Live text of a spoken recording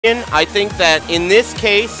I think that in this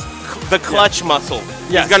case, the clutch muscle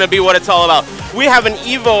is going to be what it's all about. We have an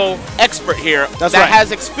Evo expert here that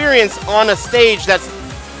has experience on a stage that's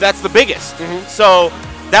the biggest. So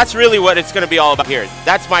that's really what it's going to be all about here.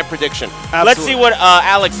 That's my prediction. Absolutely. Let's see what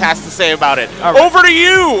Alex has to say about it. Right. Over to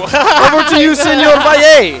you! Over to you, Senor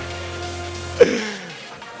Valle!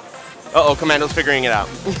 Uh-oh, Commando's figuring it out.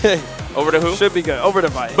 Over to who? Should be good. Over to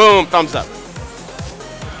Valle. Boom, thumbs up.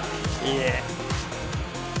 Yeah.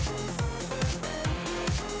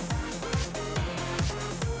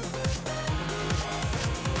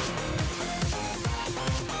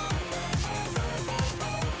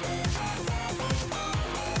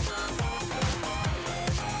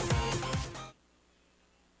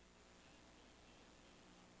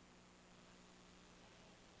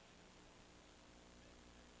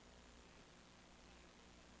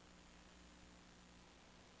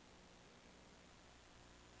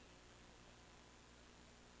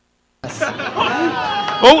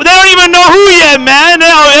 Well, they don't even know who yet, man.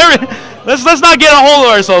 Let's not get a hold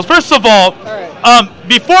of ourselves. First of all,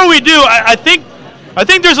 before we do, I think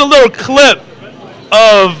there's a little clip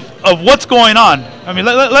of what's going on. I mean,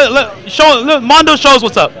 Mondo, show us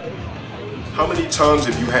what's up. How many times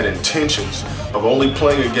have you had intentions of only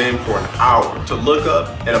playing a game for an hour to look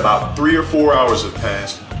up and about 3 or 4 hours have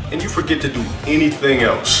passed and you forget to do anything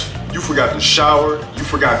else? You forgot to shower, you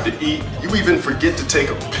forgot to eat, you even forget to take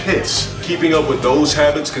a piss. Keeping up with those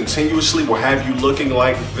habits continuously will have you looking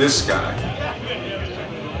like this guy.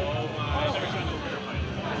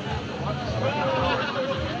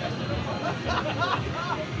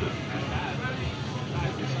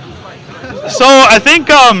 So I think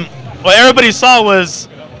what everybody saw was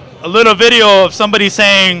a little video of somebody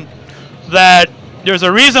saying that there's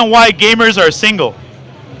a reason why gamers are single.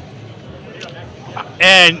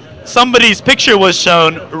 And somebody's picture was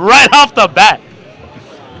shown right off the bat.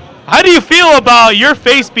 How do you feel about your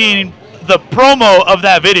face being the promo of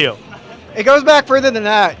that video? It goes back further than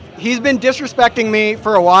that. He's been disrespecting me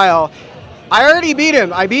for a while. I already beat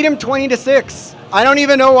him. I beat him 20-6. I don't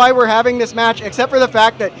even know why we're having this match, except for the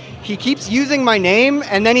fact that he keeps using my name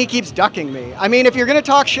and then he keeps ducking me. I mean, if you're going to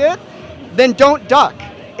talk shit, then don't duck.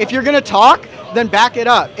 If you're going to talk, then back it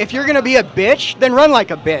up. If you're going to be a bitch, then run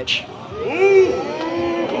like a bitch.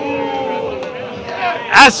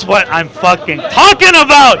 That's what I'm fucking talking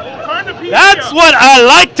about. That's what I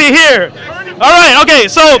like to hear. All right, okay,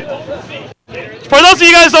 so for those of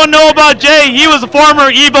you guys who don't know about Jay, he was a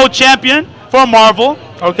former Evo champion for Marvel,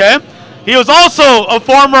 okay? He was also a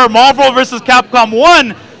former Marvel vs. Capcom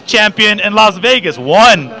 1 champion in Las Vegas,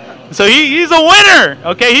 So he's a winner,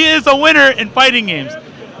 okay? He is a winner in fighting games.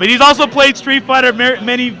 But he's also played Street Fighter,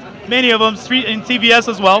 many of them, in TVS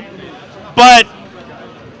as well. But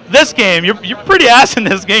this game, you're pretty ass in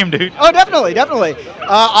this game, dude. Oh, definitely.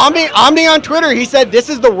 Omni on Twitter, he said this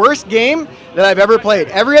is the worst game that I've ever played.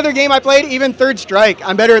 Every other game I played, even Third Strike,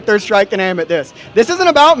 I'm better at Third Strike than I am at this. This isn't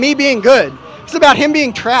about me being good. It's about him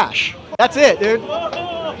being trash. That's it, dude.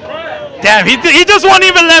 Damn, he just won't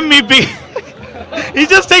even let me be. He's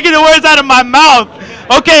just taking the words out of my mouth.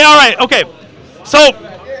 Okay, all right, okay. So,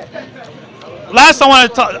 last I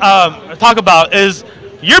want to talk about is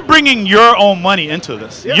you're bringing your own money into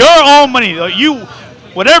this. Yep. Your own money.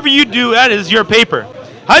 Whatever you do, that is your paper.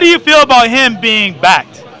 How do you feel about him being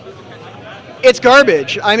backed? It's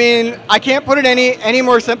garbage. I mean, I can't put it any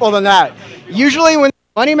more simple than that. Usually when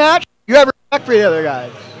money match, you have respect for the other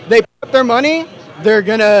guy. They put their money, they're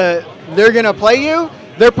gonna play you,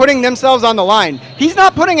 they're putting themselves on the line. He's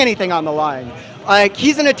not putting anything on the line. Like,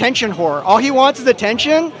 he's an attention whore. All he wants is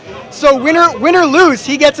attention. So win or lose,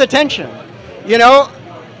 he gets attention. You know?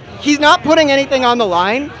 He's not putting anything on the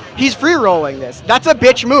line. He's free rolling this. That's a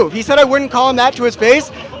bitch move. He said I wouldn't call him that to his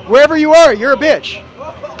face. Wherever you are, you're a bitch.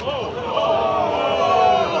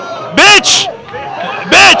 Bitch!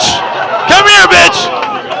 Bitch! Come here, bitch!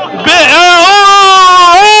 Okay.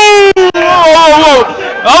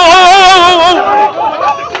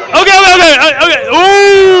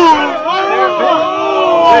 Ooh!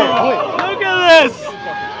 Look at this!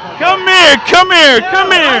 Come here!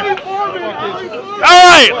 All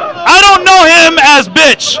right, I don't know him as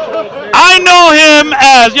bitch. I know him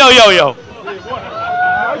as yo.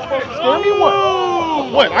 Scare me what?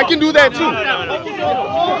 What? I can do that too.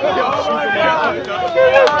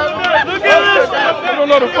 Look at this. I don't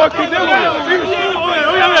know the fuck you doing.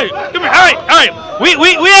 Come here. All right.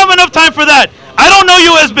 We have enough time for that. I don't know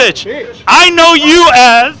you as bitch. I know you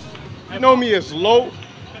as. You know me as low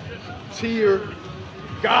tier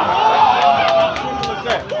God.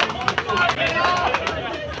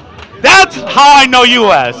 That's how I know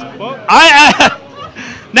you as.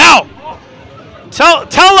 Now,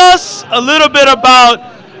 Tell us a little bit about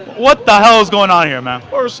what the hell is going on here, man.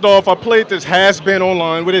 First off, I played this has-been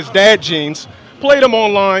online with his dad jeans. Played him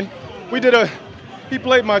online. He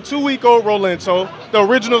played my 2-week-old Rolento. The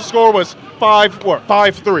original score was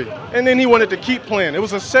 5-3. And then he wanted to keep playing. It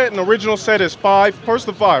was a set, an original set is 5, first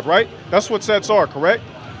to 5, right? That's what sets are, correct?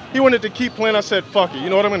 He wanted to keep playing. I said, fuck it. You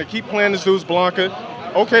know what? I'm going to keep playing this dude's Blanca.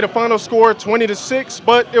 Okay, the final score 20-6,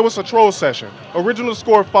 but it was a troll session. Original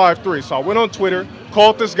score 5-3. So I went on Twitter,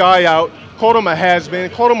 called this guy out, called him a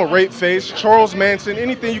has-been, called him a rape face, Charles Manson,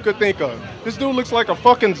 anything you could think of. This dude looks like a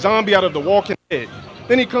fucking zombie out of The Walking Dead.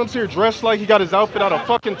 Then he comes here dressed like he got his outfit out of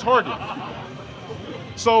fucking Target.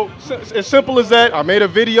 So as simple as that, I made a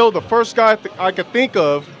video. The first guy I could think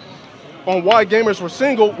of on why gamers were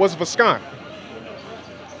single was Viscant.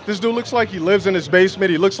 This dude looks like he lives in his basement.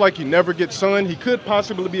 He looks like he never gets sun. He could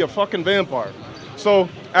possibly be a fucking vampire. So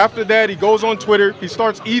after that, he goes on Twitter. He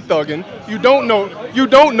starts e-thugging. You don't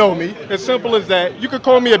know me. As simple as that. You could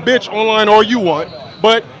call me a bitch online all you want,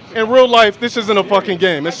 but in real life, this isn't a fucking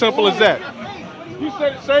game. As simple as that. You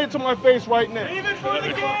say it to my face right now. All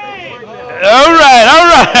right.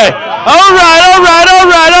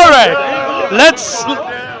 Let's.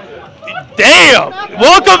 Damn.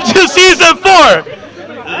 Welcome to season 4.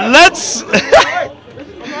 Let's.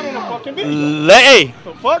 Hey.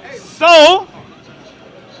 So.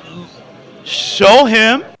 Show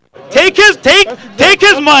him. Take his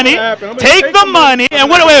money. Take the money. And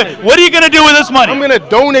what are you gonna do with this money? I'm gonna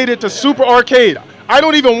donate it to Super Arcade. I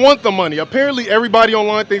don't even want the money. Apparently, everybody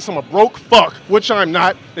online thinks I'm a broke fuck, which I'm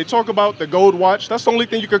not. They talk about the gold watch. That's the only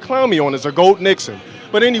thing you could clown me on is a gold Nixon.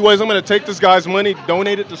 But anyways, I'm going to take this guy's money,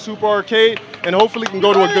 donate it to Super Arcade, and hopefully it can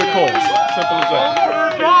go to a good cause. Simple as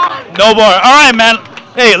that. No more. All right, man.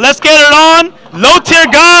 Hey, let's get it on. Low Tier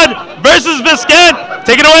God versus Viscant.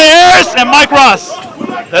 Take it away, Harris and Mike Ross.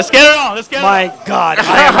 Let's get it on. My God,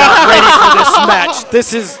 I am not ready for this match.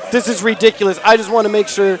 This is ridiculous. I just want to make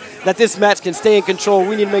sure that this match can stay in control.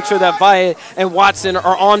 We need to make sure that Vaya and Watson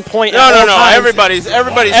are on point. No. Everybody's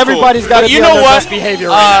got to be on their best behavior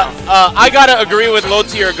right now. I gotta agree with Low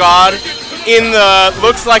Tier God. In the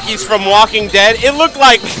looks like he's from Walking Dead. It looked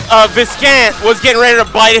like Viscant was getting ready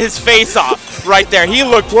to bite his face off right there. He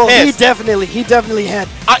looked pissed. He definitely had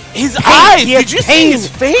his eyes. Did you see his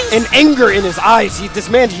face? And anger in his eyes. He just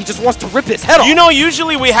wants to rip his head off. You know,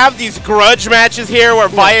 usually we have these grudge matches here where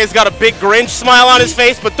Vaya's got a big Grinch smile on his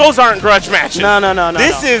face, but those aren't grudge matches. No.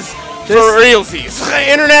 This is for realsies.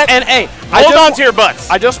 Internet. And hey, hold on to your butts.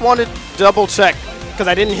 I just wanted to double check because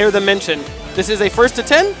I didn't hear them mention. This is a first to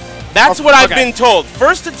 10. That's what I've been told.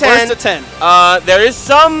 First to 10. First to 10. There is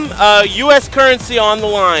some U.S. currency on the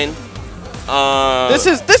line. This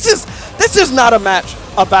is not a match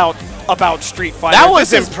about Street Fighter. That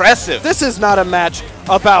was impressive. This is not a match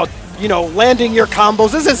about landing your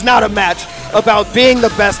combos. This is not a match about being the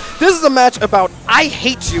best. This is a match about I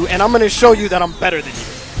hate you and I'm going to show you that I'm better than you.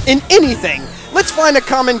 In anything, let's find a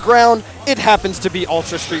common ground. It happens to be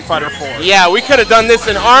Ultra Street Fighter 4. Yeah, we could have done this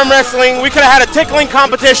in arm wrestling. We could have had a tickling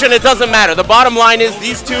competition. It doesn't matter. The bottom line is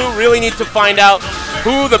these two really need to find out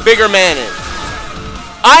who the bigger man is.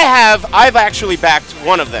 I've actually backed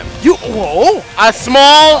one of them. Whoa! A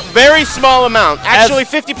small, very small amount. Actually,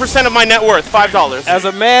 50% of my net worth, $5. As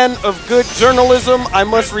a man of good journalism, I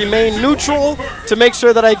must remain neutral to make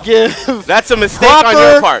sure that I give that's a mistake on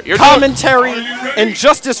your part. You're commentary and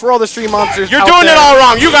justice for all the stream monsters. You're doing it all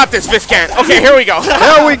wrong. You got this, Viscant. Okay, here we go.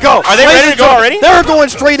 There we go. Are they ready to go already? They're going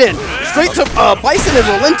straight in. Straight to Bison and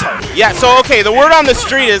Rolento. Yeah, so okay, the word on the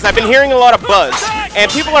street is I've been hearing a lot of buzz,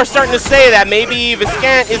 and people are starting to say that maybe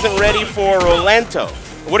Viscant isn't ready for Rolento.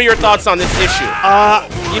 What are your thoughts on this issue?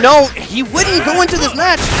 He wouldn't go into this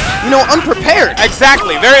match, unprepared.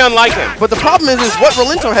 Exactly, very unlike him. But the problem is what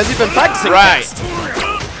Rolento has he been practicing against?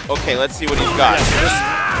 Okay, let's see what he's got.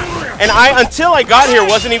 And until I got here,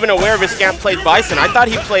 wasn't even aware Viscant played Bison. I thought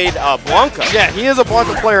he played Blanca. Yeah, he is a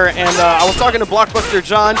Blanca player, and I was talking to Blockbuster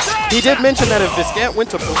John. He did mention that if Viscant went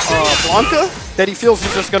to Blanca, that he feels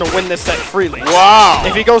he's just going to win this set freely. Wow.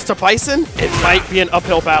 If he goes to Bison, it might be an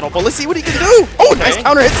uphill battle. But let's see what he can do. Oh, nice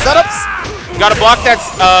counter hit setups. Got to block that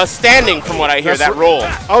standing, from what I hear, that roll.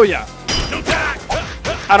 Oh, yeah.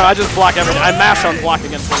 I don't know, I just block everything. I mash on blocking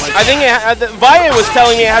against the leg. I think Vaya was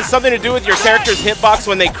telling me it has something to do with your character's hitbox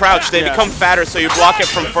when they crouch. They become fatter, so you block it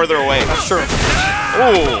from further away. That's true.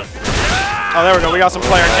 Ooh. Oh, there we go. We got some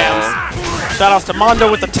player cams. Shoutouts to Mondo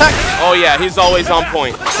with the tech. Oh, yeah, he's always on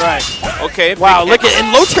point. Right. Okay. Wow, look at,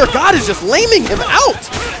 and Low Tier God is just laming him out.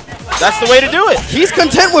 That's the way to do it. He's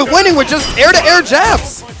content with winning with just air-to-air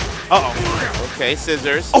jabs. Uh-oh. Okay,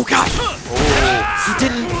 scissors. Oh, gosh. Ooh. He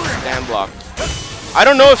didn't. Stand block. I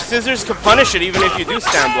don't know if scissors could punish it even if you do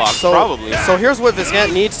stand block. Probably. So here's what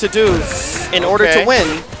Viscant needs to do in order to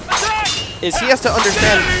win, is he has to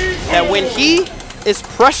understand that when he is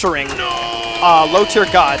pressuring low tier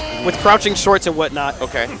God with crouching shorts and whatnot,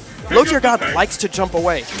 low tier God likes to jump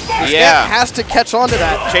away. Viscant has to catch on to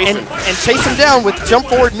that and chase him down with jump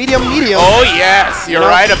forward, medium, medium. Oh yes, you're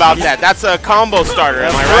right about that. That's a combo starter,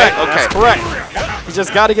 am I right? Okay. That's correct. He's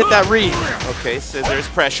just got to get that read. Okay, scissors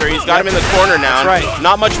pressure. He's got him in the corner now. That's right.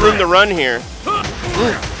 Not much room to run here.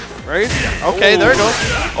 Right? Okay, there it goes.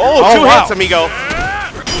 Oh, two hits, amigo.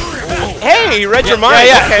 Hey, he read your mind.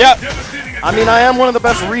 Yeah. I mean, I am one of the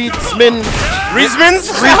best readsmen. Reedsmans?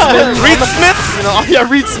 Reedsmiths? You know, yeah,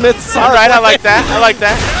 reedsmiths. All right, I like that. I like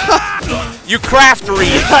that. You craft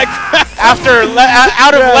read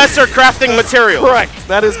out of lesser crafting material. Correct.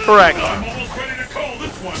 That is correct.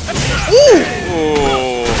 Ooh.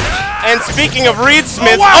 And speaking of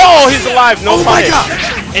reedsmiths, he's alive. No punish. My God.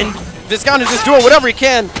 And Viscant is just doing whatever he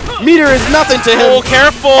can. Meter is nothing to him. Oh,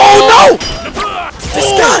 careful. Oh, no!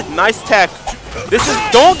 Viscant. Nice tech. This is,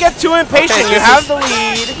 don't get too impatient. You have the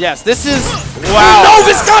lead. Yes, this is. Wow. No,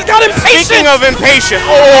 Viscant got impatient. Speaking of impatient.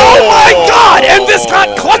 Oh my God! And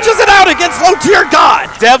Viscant clutches it out against low tier God.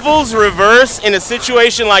 Devil's reverse in a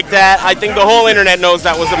situation like that. I think the whole internet knows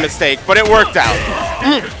that was a mistake, but it worked out.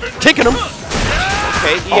 Kicking him.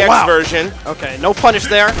 Okay, EX version. Okay, no punish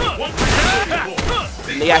there.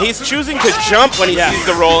 Yeah, he's choosing to jump when he sees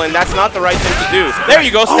the roll, and that's not the right thing to do. There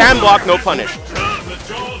you go, stand block, no punish.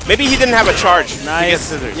 Maybe he didn't have a charge to get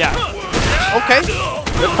scissors. Yeah. Okay.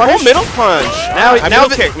 Oh, middle punch. Now middle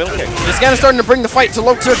kick. Viscant is starting to bring the fight to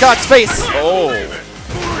low tier God's face. Oh.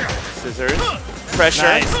 Scissors. Pressure.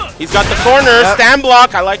 Nice. He's got the corner. Stand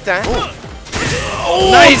block. I like that. Oh,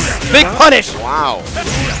 nice. Big punish. Wow.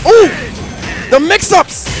 Ooh. The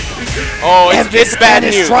mix-ups. Oh, it's bad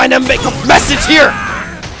news. He's trying to make a message here.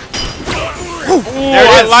 Ooh,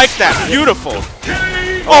 I like that. Beautiful.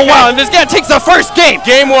 Oh, wow. And Viscant takes the first game.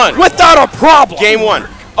 Game one. Without a problem. Game one.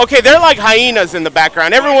 Okay, they're like hyenas in the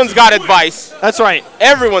background. Everyone's got advice. That's right.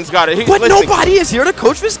 Everyone's got it. But nobody is here to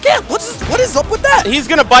coach Viscant. What is up with that? He's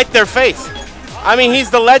going to bite their face. I mean, he's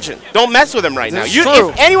the legend. Don't mess with him right now. True.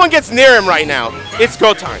 If anyone gets near him right now, it's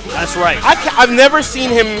go time. That's right. I've never seen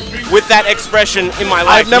him with that expression in my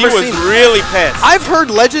life. He was really pissed. I've heard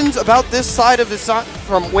legends about this side of Viscant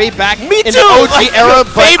from way back in too. the OG era,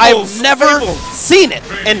 but Fables. I've never seen it,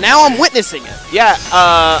 and now I'm witnessing it. Yeah,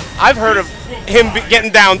 I've heard of him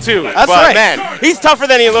getting down too. That's but right. Man, he's tougher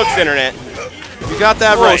than he looks, internet. You got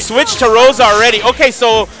that right. Switch to Rose already. Okay,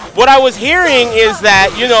 so what I was hearing is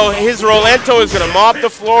that, you know, his Rolento is going to mop the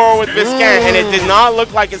floor with Viscant, and it did not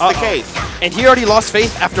look like it's the case. And he already lost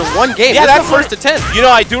faith after one game. Yeah, that's the first to 10. You know,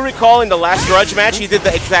 I do recall in the last Grudge match, he did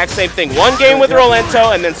the exact same thing. One game with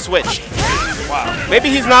Rolento and then switched. Wow. Maybe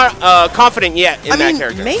he's not confident yet in that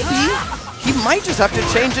character. Maybe he might just have to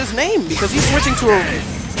change his name because he's switching to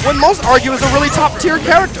what most argue is a really top-tier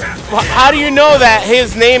character. Well, how do you know that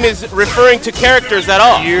his name is referring to characters at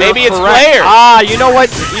all? Maybe it's players. You know what?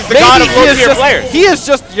 He's the god of low-tier players. He is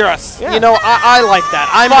just yes. Yeah. You know, I like that.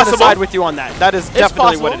 I'm going to side with you on that. That is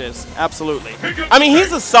definitely what it is. Absolutely. I mean,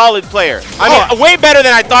 he's a solid player. I mean, way better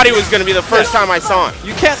than I thought he was going to be the first time I saw him.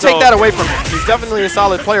 You can't take that away from him. He's definitely a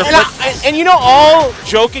solid player. And you know, all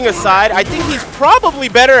joking aside, I think he's probably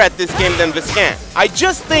better at this game than Viscant. I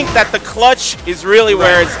just think that the clutch is really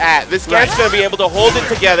where it's at. Viscant's going to be able to hold it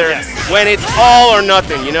together when it's all or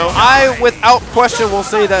nothing, you know? I, without question, will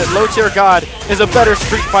say that Low Tier God is a better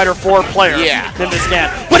Street Fighter 4 player than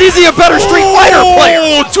Viscant. But is he a better Street Fighter player?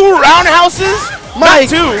 Oh, 2 roundhouses? My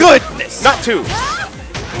Not 2. goodness. Not 2.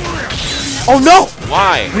 Oh, no.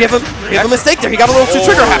 Why? We have a mistake there. He got a little too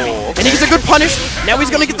trigger happy. And he gets a good punish. Now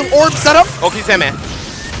he's going to get the orb set up. Okay, Sam.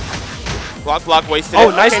 Block, wasted.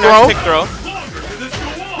 Oh, nice throw. Nice throw.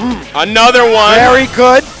 Another one. Very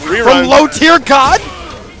good. Rerun. From Low Tier God.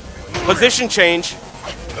 Position change.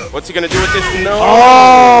 What's he going to do with this? No.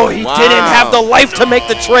 Oh, he didn't have the life to make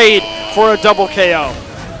the trade for a double KO.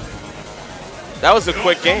 That was a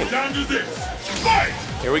quick game.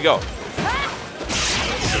 Here we go.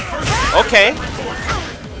 Okay.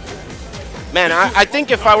 Man, I think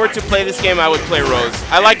if I were to play this game, I would play Rose.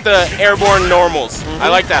 I like the airborne normals. I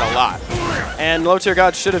like that a lot. And Low Tier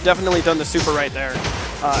God should have definitely done the super right there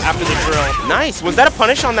after the drill. Nice. Was that a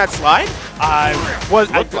punish on that slide? I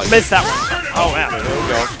missed that one. Oh, yeah. There we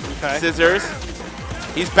go. Okay. Scissors.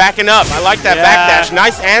 He's backing up. I like that backdash.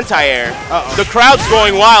 Nice anti-air. The crowd's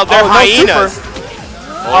going wild. They're hyenas.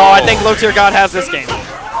 Oh, I think Low Tier God has this game.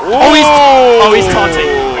 Oh, he's taunting.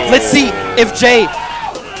 Let's see if Jay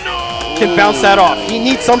can bounce that off. He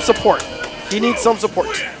needs some support.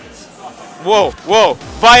 Whoa, whoa.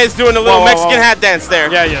 Vaya's doing a little Mexican hat dance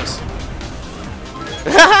there. Yeah, yes.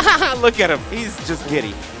 Look at him. He's just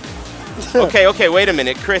giddy. Okay, okay, wait a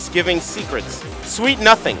minute. Chris giving secrets. Sweet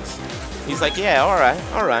nothings. He's like, yeah, all right,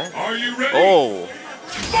 all right. Are you ready? Oh.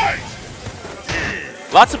 Fight!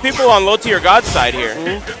 Lots of people on low tier God side here.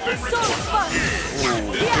 Ooh,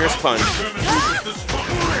 fierce punch.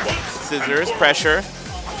 Scissors, pressure.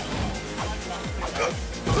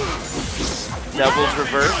 Devil's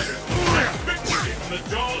reverse.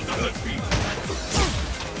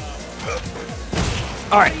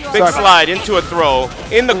 All right. Big slide into a throw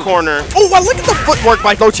in the corner. Oh, wow, look at the footwork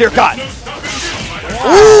by low tier God.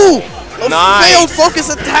 Ooh! Nice. Failed focus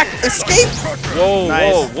attack escape. Whoa,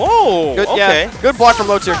 Nice. whoa, whoa. Good, okay. yeah, good block from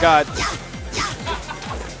low tier God.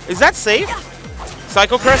 Is that safe?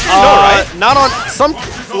 Psycho Crusher? No, right? Not on some.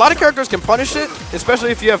 A lot of characters can punish it,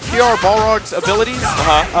 especially if you have PR Balrog's abilities.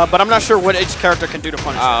 But I'm not sure what each character can do to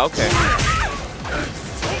punish it. Ah, okay.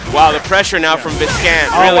 Wow, the pressure now from Viscant.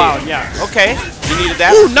 Oh, Really? wow, yeah. Okay, you needed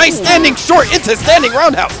that. Ooh, nice standing short into standing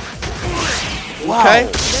roundhouse. Wow. Okay.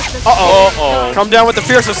 Uh-oh. Come down with the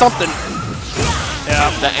fierce or something. Yeah.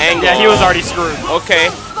 The angle. Yeah, he was already screwed. Okay.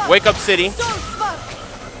 Wake up city.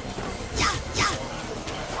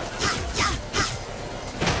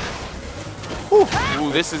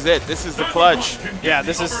 Ooh, this is it. This is the clutch. Yeah,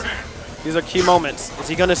 these are key moments. Is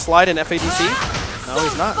he going to slide in FADC? No,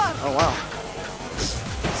 he's not. Oh, wow.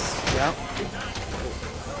 Yeah.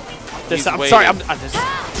 He's I'm waiting. sorry.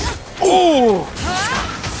 Ooh.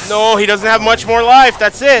 No, he doesn't have much more life.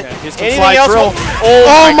 That's it. Yeah, here's some Anything slide else? drill.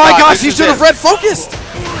 Oh my gosh, this he is should have it. red focused.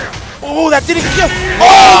 Oh, that didn't kill.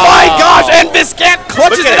 Oh my gosh, and Viscant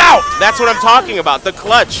clutches Look at it out. That's what I'm talking about. The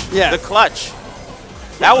clutch. Yeah. The clutch.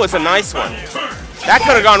 That was a nice one. That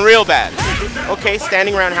could have gone real bad. Okay,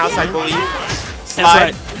 standing roundhouse, I believe.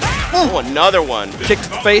 Slide. That's Oh, another one. Kick to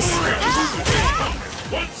the face.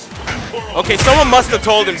 Okay, someone must have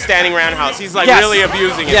told him standing roundhouse. He's like Yes. really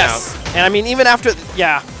abusing it Yes. And I mean, even after,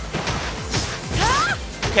 yeah. now.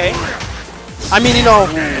 Okay. I mean, you know,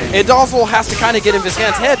 it also has to kind of get in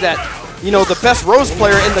Viscant's head that, you know, the best Rose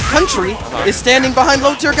player in the country is standing behind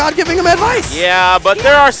low tier God giving him advice. Yeah, but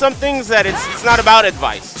there are some things that it's not about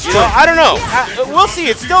advice. You know, I don't know. We'll see.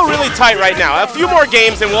 It's still really tight right now. A few more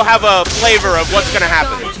games and we'll have a flavor of what's going to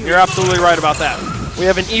happen. You're absolutely right about that. We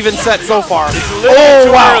have an even set so far. It's a little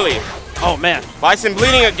too early. Oh, man. Bison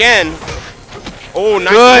bleeding again. Oh,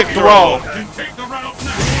 nice Good big throw.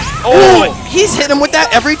 Oh, He's hit him with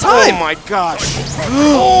that every oh time. my gosh.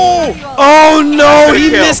 Oh, no. He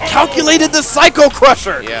kill. miscalculated the Psycho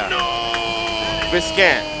Crusher. Yeah.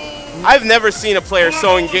 Viscant. I've never seen a player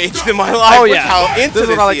so engaged in my life. Oh, with yeah. how into This is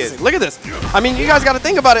this what I like he to is. see. Look at this. I mean, you guys got to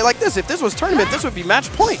think about it like this. If this was tournament, this would be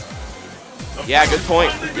match point. Yeah, good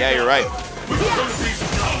point. Yeah, you're right.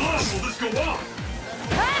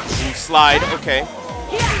 Slide, okay.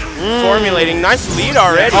 Formulating, nice lead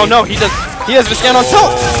already. Oh no, he does. He has Viscant on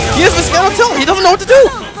tilt. He has Viscant on tilt. He doesn't know what to do.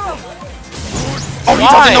 Oh, he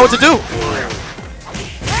doesn't know what to do.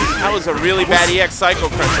 That was a really bad EX Psycho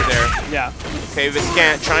Crusher there. Yeah. Okay,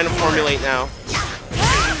 Viscant trying to formulate now.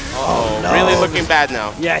 Uh-oh, really looking bad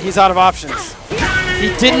now. Yeah, he's out of options.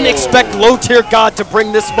 He didn't expect low tier God to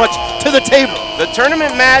bring this much to the table. The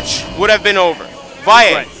tournament match would have been over.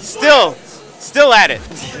 Valle, Right. still at it.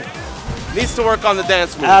 Needs to work on the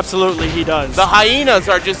dance moves. Absolutely, he does. The hyenas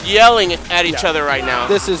are just yelling at each other right now.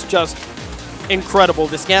 This is just incredible.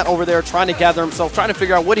 Viscant over there trying to gather himself, trying to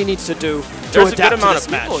figure out what he needs to do to There's a adapt good amount to of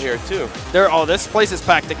this people match. here too. This place is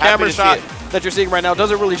packed. The Happy camera to see shot it. that you're seeing right now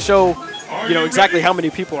doesn't really show, you know, exactly how many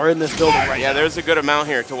people are in this building right Yeah, now. there's a good amount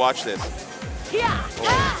here to watch this.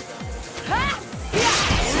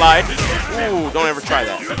 Slide. Ooh, don't ever try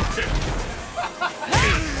that.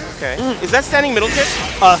 Okay. Is that standing middle kick?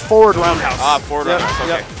 Forward roundhouse. Ah, forward Yep, roundhouse,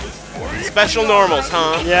 yep. okay. Special normals,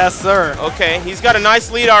 huh? Yes, sir. Okay, he's got a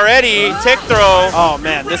nice lead already. Tick throw. Oh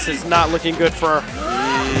man, this is not looking good for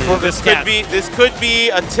Viscant. This could be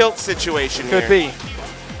a tilt situation Could here. be.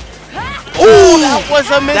 Oh, that was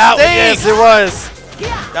a mistake. Yes, it was.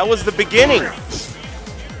 That was the beginning.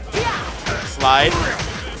 Slide.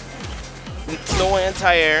 No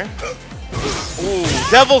anti-air. Ooh,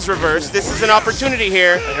 Devil's reverse. This is an opportunity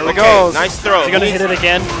here. Here we go. Nice throw. Is he gonna hit it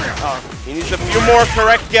again? He needs a few more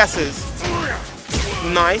correct guesses.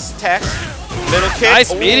 Nice tech. Middle kick.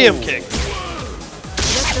 Nice Ooh. medium kick.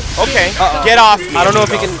 Okay, get off me. I don't know if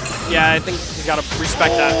he can. Yeah, I think he's got to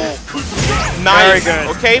respect that. Nice. Very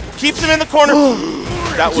good. Okay, keeps him in the corner.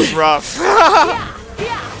 That was rough.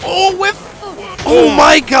 Oh, whiff! Oh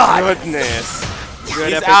my God! Goodness. Good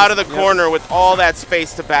He's effort. out of the Yep. corner with all that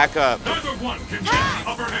space to back up.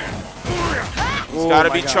 He's got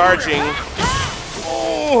to be charging.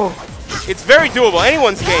 Oh, it's very doable.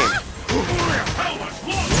 Anyone's game.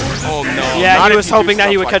 Oh no! Yeah, he was hoping that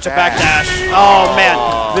he would catch a backdash. Oh man,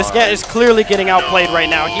 Viscant is clearly getting outplayed right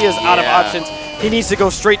now. He is out of options. He needs to go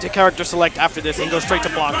straight to character select after this and go straight to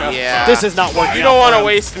Blanca. Yeah. This is not working. You don't want to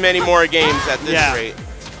waste many more games at this rate.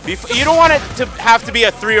 You don't want it to have to be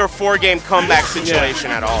a 3 or 4 game comeback situation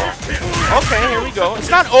at all. Okay, here we go. It's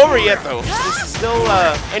not over yet though. This is still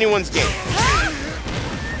anyone's game.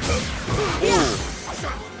 Ooh.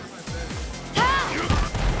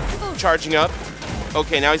 Charging up.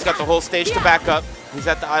 Okay, now he's got the whole stage to back up. He's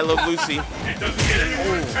at the I Love Lucy.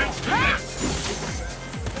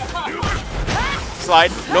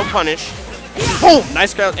 Slide, no punish. Boom!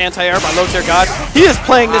 Nice anti-air by Low Tier God. He is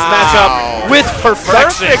playing this matchup with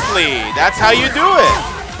perfection. Perfectly. That's how you do it.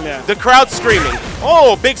 Yeah. The crowd screaming.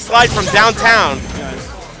 Oh, big slide from downtown.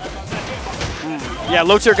 Yeah,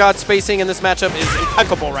 Low Tier God spacing in this matchup is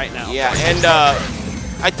impeccable right now. Yeah, and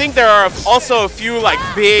I think there are also a few like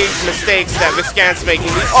big mistakes that Viscant's making.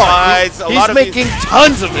 These slides, he's making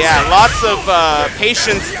tons of mistakes. Yeah, lots of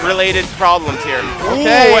patience-related problems here.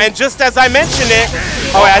 Okay. Ooh, and just as I mentioned it.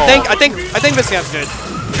 Oh, I think Viscant's good.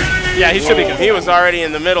 Yeah, he should be good. He was already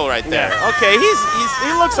in the middle right there. Yeah. Okay,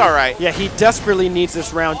 he looks all right. Yeah, he desperately needs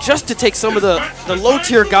this round just to take some of the Low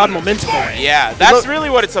Tier God momentum away. Yeah, that's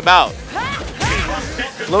really what it's about.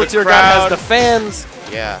 Low Tier God has the fans.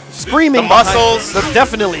 Yeah. Screaming. The muscles.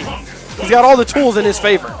 Definitely. He's got all the tools in his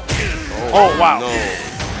favor. Oh wow. No.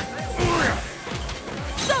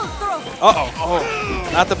 Uh-oh. Oh.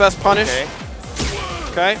 Not the best punish.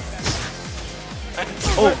 Okay.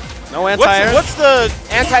 Oh, no anti-air. What's the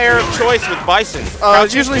anti-air of choice with Bison?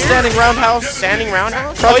 Usually standing roundhouse. Standing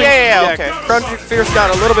roundhouse? Crouching, okay. Crouching Fierce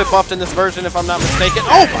got a little bit buffed in this version, if I'm not mistaken.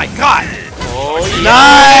 Oh my god! Oh,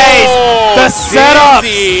 nice! The setups!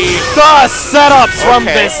 The setups from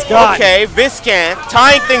Viscant. Okay, Viscant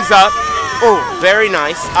tying things up. Oh, very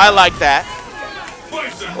nice. I like that.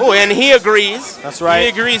 Oh, and he agrees. That's right. He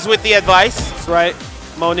agrees with the advice. That's right.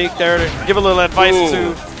 Monique there to give a little advice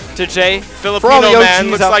to Jay. Filipino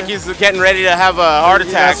man looks like he's getting ready to have a heart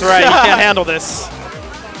attack. That's right. He can't handle this.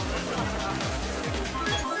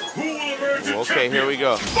 Okay, here we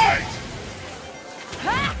go.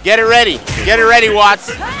 Get it ready. Get it ready, Watts.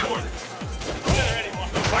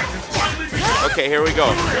 Okay, here we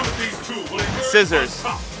go. Scissors.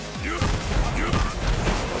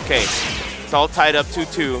 Okay, it's all tied up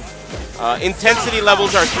 2-2. Intensity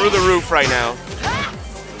levels are through the roof right now.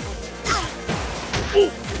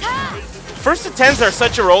 First to 10s are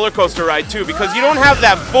such a roller coaster ride too, because you don't have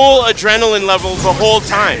that full adrenaline level the whole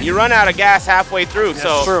time. You run out of gas halfway through,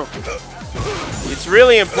 so true. It's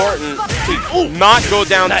really important to not go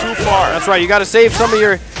down too far. That's right. You got to save some of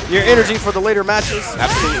your energy for the later matches.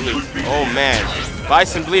 Absolutely. Oh man,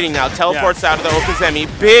 Bison bleeding now. Teleports out of the Okazemi.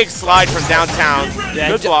 Big slide from downtown. Yeah,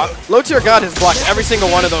 good block. Low Tier God has blocked every single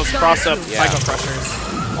one of those cross-up Psycho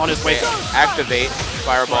Crushers on his way. Activate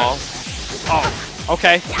Fireball. Oh.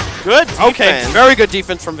 Okay. Good defense. Okay, very good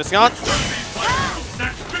defense from Viscant.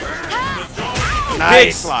 Nice.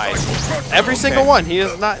 Big slide. Every single one. He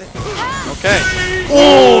is not... Okay.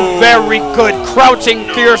 Oh, very good. Crouching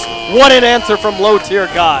Fierce. What an answer from Low Tier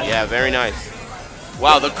God. Yeah, very nice.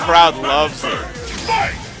 Wow, the crowd loves it.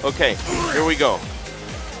 Okay, here we go.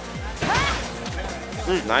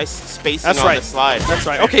 Nice spacing on the slide. That's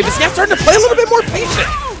right. Okay, Viscant's starting to play a little bit more patient.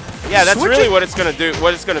 Yeah, that's really what it's gonna do.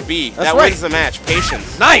 What it's gonna be. That wins the match.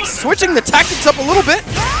 Patience. Nice. Switching the tactics up a little bit.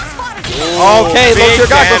 Ooh, okay, Low Tier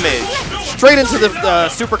God damage. goes straight into the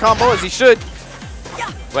super combo as he should.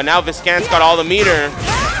 But now Viscant's got all the meter.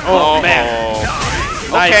 Oh man.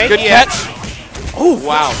 Nice. Okay, Good catch. Oh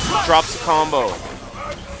wow. Drops a combo.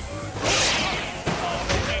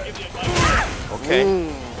 Okay.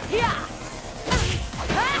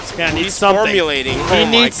 He's formulating. He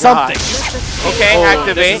needs something. Okay,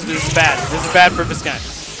 activate. This is bad. This is bad for Viscant.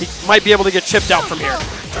 He might be able to get chipped out from here.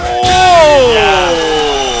 Oh! Yeah.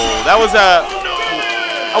 That was a...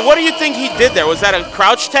 what do you think he did there? Was that a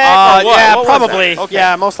crouch tag or what? Yeah, what probably. Okay.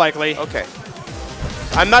 Yeah, most likely. Okay.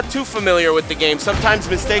 I'm not too familiar with the game. Sometimes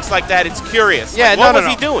mistakes like that, it's curious. Yeah, like, what was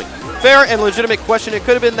he doing? Fair and legitimate question. It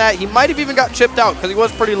could have been that. He might have even got chipped out because he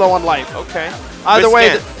was pretty low on life. Okay.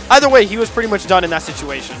 Either way, he was pretty much done in that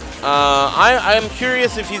situation. I'm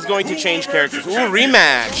curious if he's going to change characters. Ooh,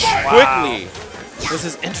 rematch. Wow. Quickly. This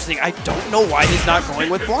is interesting. I don't know why he's not going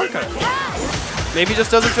with Blanca. Maybe he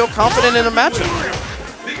just doesn't feel confident in a matchup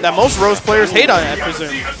that most Rose players hate on, I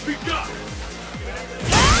presume.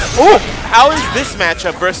 Ooh, how is this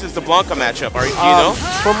matchup versus the Blanca matchup? Do you know?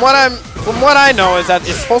 From what I know is that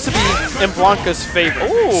it's supposed to be in Blanca's favor.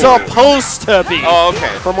 Ooh. Supposed to be. Oh,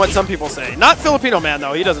 okay. From what some people say. Not Filipino man,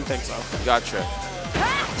 though. He doesn't think so. Gotcha.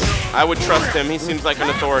 I would trust him. He seems like an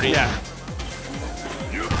authority. Yeah.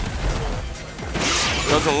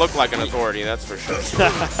 Doesn't look like an authority, that's for sure.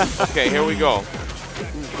 Okay, here we go.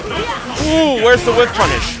 Ooh, where's the whip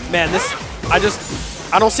punish? Man, this, I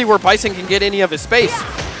don't see where Bison can get any of his space.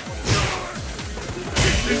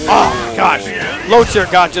 Oh, gosh. Low tier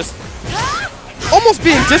God just almost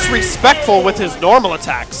being disrespectful with his normal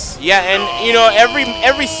attacks. Yeah, and you know,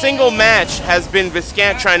 every single match has been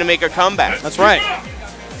Viscant trying to make a comeback. That's right.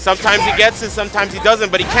 Sometimes he gets it, sometimes he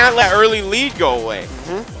doesn't, but he can't let early lead go away.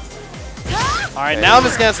 All right, now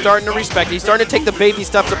Viscant's starting to respect. He's starting to take the baby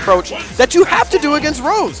steps approach that you have to do against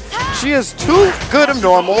Rose. She is too good of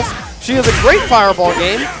normals. She has a great fireball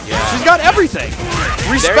game. Yeah. She's got everything.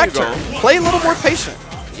 Respect her. Play a little more patient.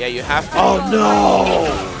 Yeah, you have to. Oh,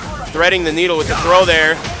 no. Threading the needle with the throw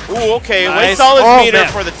there. Ooh, okay. Nice. Wastes all his meter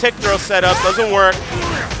man. for the tick throw setup. Doesn't work.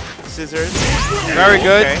 Scissors. Very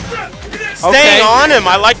good. Okay. Staying on him.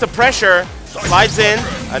 I like the pressure. Slides in.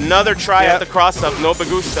 Another try at the cross-up. No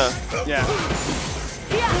Bagusta. Yeah.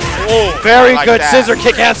 Oh, Very like good that. scissor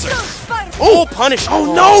kick answer. Oh, punish.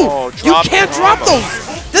 Oh, no. You can't drop those.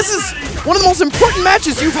 This is one of the most important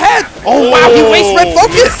matches you've had. Oh, wow. He wastes red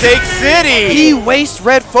focus. Mistake City. He wastes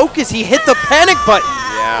red focus. He hit the panic button.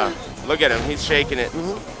 Yeah. Look at him. He's shaking it.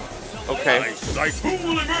 Okay. Who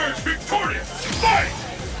will emerge victorious? Fight!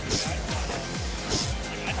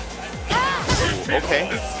 Okay.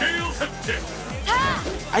 The scales have tipped.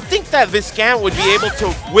 I think that Viscant would be able to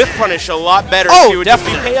whip punish a lot better. Oh, if he would just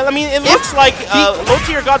be definitely. I mean, it looks like low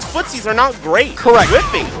tier God's footsies are not great. Correct.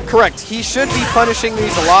 Whipping. Correct. He should be punishing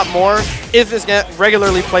these a lot more if Viscant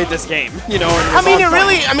regularly played this game. You know. And I mean, was on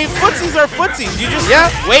point. I mean, footsies are footsies. You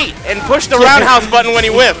just wait and push the Yeah. roundhouse button when he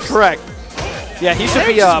whips. Correct. Yeah, he should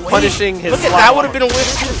be punishing his. Look at slot that. Would have more. been a whip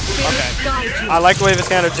too. Okay. I like the way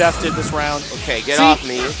Viscant adjusted this round. Okay, get off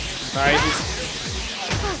me. All right.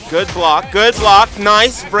 Good block. Good block.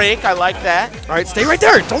 Nice break. I like that. All right, stay right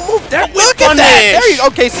there. Don't move there. Look at punish. that. There you go.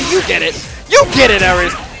 Okay, see, you get it. You get it,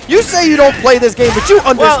 Aries. You say you don't play this game, but you Well,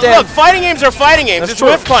 understand. look, fighting games are fighting games. That's It's true.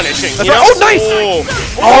 whip punishing. That's you right. know? Oh,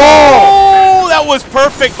 nice. Oh, that was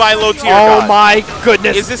perfect by low tier Oh God. my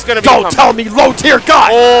goodness. Is this gonna be Don't coming? tell me low tier God.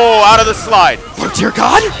 Oh, out of the slide. Low tier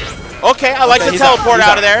God? Okay, I like Okay, the he's out. teleport He's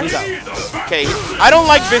out out. of there. He's out. Okay, I don't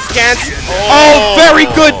like Viscant's. Oh, very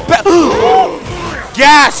good.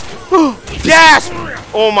 Gasp! Gasp!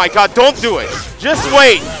 Oh my God! Don't do it. Just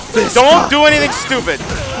wait. Don't do anything stupid.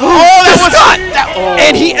 Oh, that was that,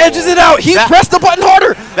 And he edges it out. He pressed the button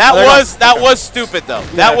harder. that was stupid though.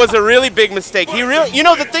 That was a really big mistake. He really, you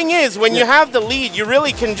know, the thing is, when you have the lead, you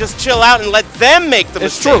really can just chill out and let them make the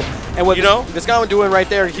It's mistake. true. And what this guy was doing right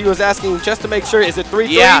there, he was asking just to make sure, is it 3-3?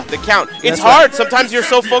 Yeah, the count. It's That's hard. Sometimes you're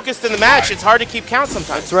so focused in the match, it's hard to keep count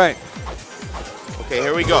sometimes. That's right. Okay,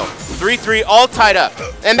 here we go. 3-3, all tied up.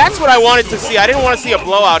 And that's what I wanted to see. I didn't want to see a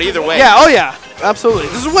blowout either way. Yeah, oh yeah, absolutely.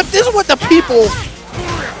 This is what the people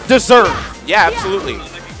deserve. Yeah, absolutely.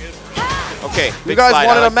 Okay, You big guys slide. I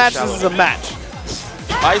wanted like a the match, shallow. this is a match.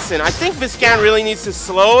 Bison, I think Viscant really needs to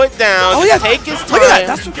slow it down. Oh yeah, Take his time. look at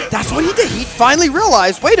that. That's what he did. He finally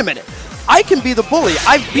realized, wait a minute, I can be the bully.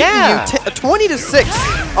 I've beaten you 20-6.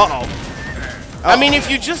 Uh-oh. I mean, if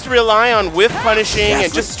you just rely on whiff punishing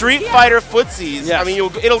and just Street Fighter footsies, I mean,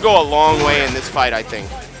 it'll go a long way in this fight, I think.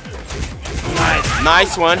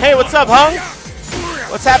 Nice one. Hey, what's up, Hung?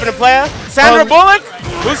 What's happening, player? Sandra Bullock?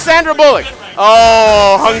 Who's Sandra Bullock?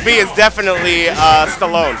 Oh, Hung B is definitely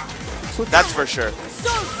Stallone. That's for sure.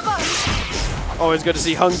 Always good to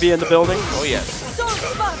see Hung B in the building. Oh, yes.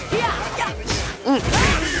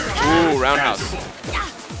 Ooh, roundhouse.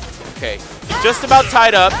 Okay, just about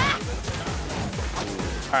tied up.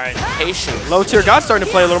 All right. Patience. Low tier God starting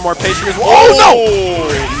to play a little more patient as well. Oh,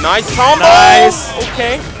 no! Nice combo. Nice.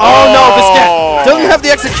 Okay. Oh no, Viscant doesn't have the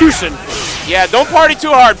execution. Yeah, don't party too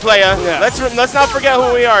hard, playa. Yeah. Let's not forget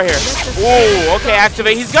who we are here. Ooh, okay,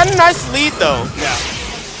 activate. He's got a nice lead though. Yeah.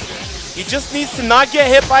 He just needs to not get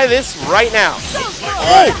hit by this right now.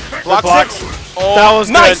 Oh, block block. 6. Oh, That was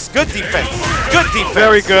nice. Good defense. Good defense.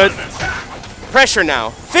 Very good. Pressure now.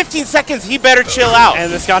 15 seconds. He better chill out. And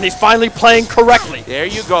Viscant, he's finally playing correctly. There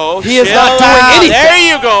you go. He is Chill not doing out. anything. There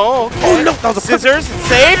you go. Okay. Oh no, that was a Scissors.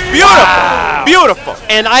 Save. Beautiful. Wow. Beautiful.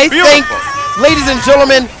 And I think, ladies and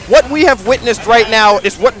gentlemen, what we have witnessed right now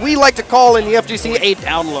is what we like to call in the FGC a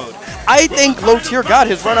download. I think Low Tier God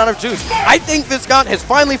has run out of juice. I think Viscant has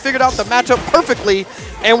finally figured out the matchup perfectly,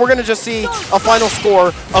 and we're going to just see a final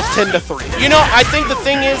score of 10-3. You know, I think the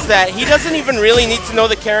thing is that he doesn't even really need to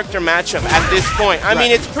know the character matchup at this point. I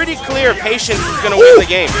mean, it's pretty clear Patience is going to win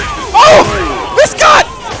the game. Oh! Viscant!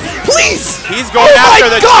 Please! He's going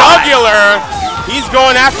after the jugular. He's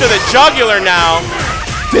going after the jugular now.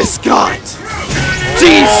 Viscant!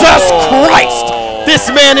 Jesus Christ!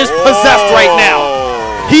 This man is possessed right now.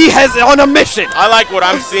 He has on a mission. I like what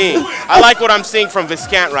I'm seeing. I like what I'm seeing from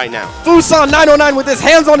Viscant right now. Fusan 909 with his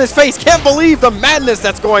hands on his face. Can't believe the madness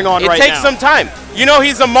that's going on right now. It takes some time. You know,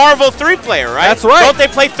 he's a Marvel 3 player, right? That's right. Don't they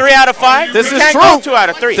play 3 out of 5? This you is can't true. go 2 out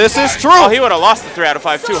of 3. This is true. Oh, he would have lost the 3 out of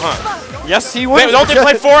 5 too, huh? Yes, he would. Don't they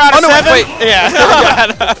play 4 out of 7? Wait, yeah.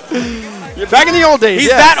 You're back in the old days. He's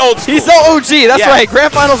that old school. He's so OG. That's right.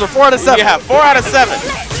 Grand finals are 4 out of 7. Yeah, 4 out of 7.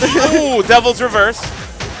 Ooh, Devil's Reverse.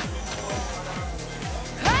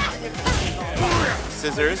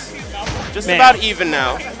 Scissors. Just about even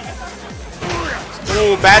now.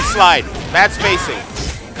 Ooh, bad slide. Bad spacing.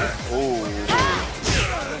 Ooh.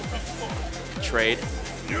 Trade.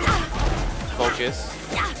 Focus.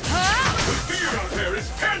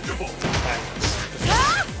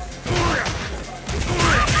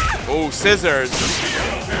 Ooh, scissors.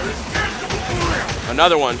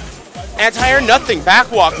 Another one. Anti-air, nothing.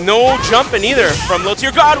 Backwalk. No jumping either from Low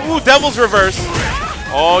Tier God. Ooh, Devil's Reverse.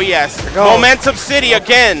 Oh, yes. Momentum City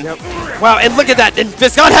again. Wow, and look at that. And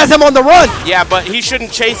Viscant has him on the run. Yeah, but he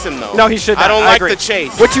shouldn't chase him, though. No, he should not. I don't like agree. the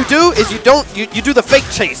chase. What you do is you do the fake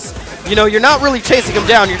chase. You know, you're not really chasing him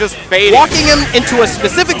down. You're just baiting. Walking him into a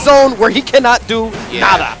specific zone where he cannot do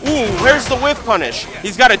nada. Ooh, where's the whiff punish?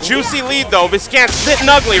 He's got a juicy lead, though. Viscant's sitting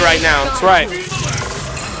ugly right now. That's right.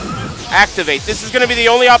 Activate. This is going to be the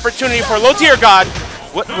only opportunity for Low Tier God.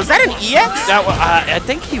 What, was that an EX? That, I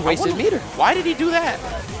think he wasted meter. Why did he do that?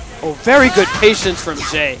 Oh, very good patience from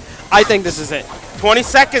Jay. I think this is it. 20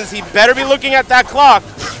 seconds. He better be looking at that clock.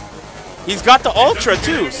 He's got the Ultra,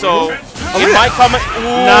 too, so it might come.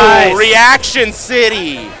 Ooh, nice. Reaction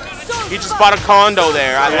City. He just bought a condo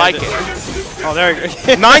there. I like it. Oh, there you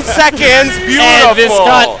go. 9 seconds. Beautiful. And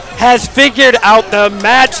Viscant has figured out the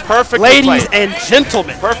match. Perfectly ladies played. and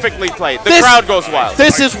gentlemen. Perfectly played. The crowd goes wild.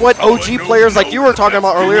 This is what OG players like you were talking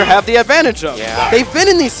about earlier have the advantage of. Yeah. They've been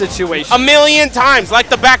in these situations. A million times, like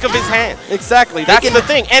the back of his hand. Exactly. That's the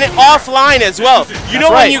thing. And it offline as well. You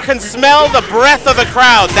know when you can smell the breath of the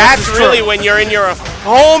crowd, that's really when you're in your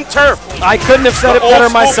home turf. I couldn't have said it better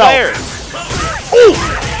myself. Ooh!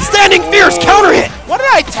 Standing fierce counter hit. What did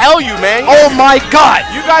I tell you, man? Oh my God!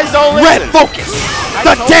 You guys don't listen. Red focus.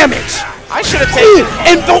 The damage. I should have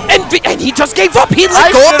taken. And he just gave up. He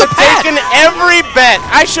let go of the pad. I should have taken every bet.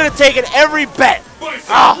 I should have taken every bet.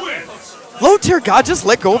 Low Tier God just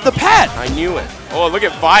let go of the pad. I knew it. Oh, look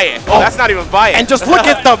at Viet. Oh, that's not even Viet. And just look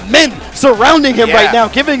at the men surrounding him right now,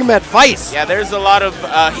 giving him advice. Yeah, there's a lot of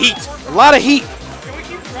heat. A lot of heat.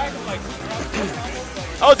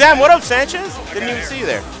 Oh, damn. What up, Sanchez? Didn't even see you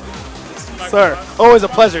there. Sir, always a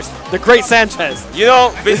pleasure. The great Sanchez. You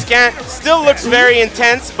know, Viscant still looks very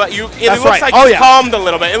intense, but it looks like he's calmed a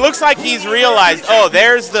little bit. It looks like he's realized, oh,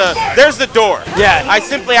 there's the door. Yeah. I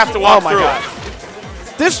simply have to walk through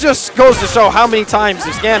it. This just goes to show how many times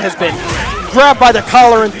Viscant has been grabbed by the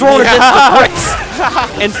collar and thrown against the bricks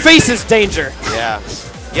and faces danger. Yeah.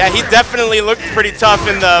 Yeah, he definitely looked pretty tough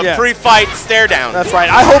in the pre-fight stare down. That's right.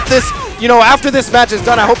 I hope this, after this match is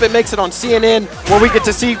done, I hope it makes it on CNN where we get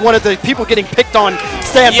to see one of the people getting picked on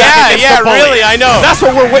stand back against the bully. Yeah, really, I know. That's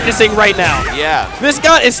what we're witnessing right now. Yeah.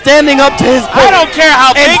 Viscant is standing up to his bully. I don't care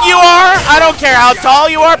how big you are. I don't care how tall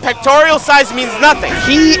you are. Pectoral size means nothing.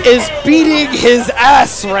 He is beating his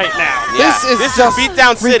ass right now. Yeah. This is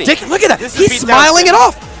beatdown city. Ridiculous. Look at that. He's smiling it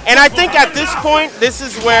off. And I think at this point, this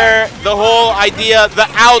is where the whole idea, the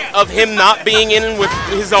out of him not being in with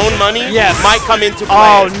his own money might come into play.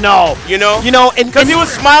 Oh, no. You know? Because he was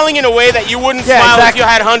smiling in a way that you wouldn't smile if you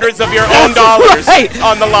had hundreds of your own dollars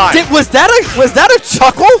on the line. Was that a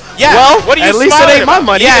chuckle? Yeah. Well, what are you at least it ain't my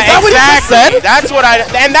money. Yeah, is that what he just said? That's what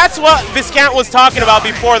and that's what Viscant was talking about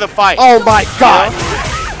before the fight. Oh, my God.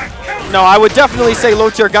 No, I would definitely say Low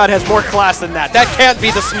Tier God has more class than that. That can't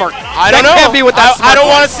be the smirk. I don't know. That can't be what that smirk I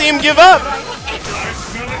don't want to see him give up.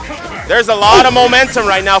 There's a lot of momentum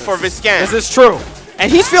right now for Viscant. This is true.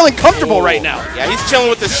 And he's feeling comfortable right now. Yeah, he's chilling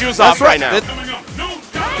with his shoes off right now.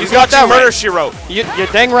 He's got watching Murder, She Wrote. You're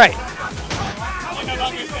dang right.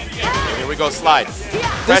 Here we go, slide.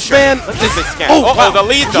 This man. Viscant. Wow. The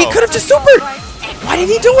lead, though. He could have just supered. Why did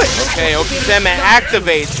he do it? Okay, Okizeme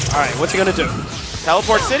activates. All right, what's he going to do?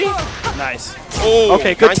 Teleport City? Nice. Oh,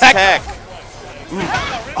 okay, good nice tech. tech.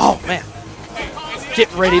 Oh, man.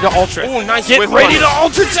 Get ready to ultra. Ooh, nice Get whiff ready one. to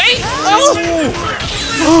ultra Jay. Oh.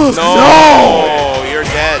 No, you're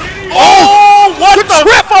dead. Oh, what the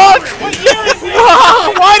fuck?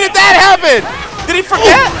 Why did that happen? Did he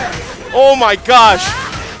forget? Oh my gosh.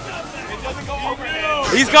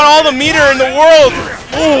 He's got all the meter in the world.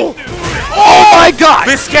 Oh my god.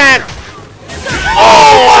 Viscant.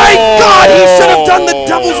 Oh my god, he should have done the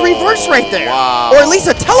devil's reverse right there. Wow. Or at least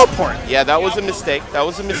a teleport. Yeah, that was a mistake. That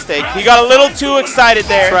was a mistake. He got a little too excited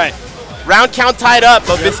there. That's right. Round count tied up,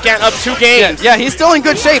 but Viscant up 2 games. Yeah, he's still in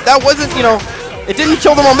good shape. That wasn't, you know, it didn't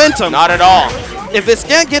kill the momentum. Not at all. If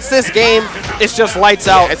Viscant gets this game, it's just lights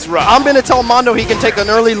out. Yeah, it's rough. I'm going to tell Mondo he can take an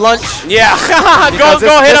early lunch. Yeah, go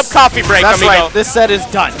hit up coffee break, That's amigo. right, this set is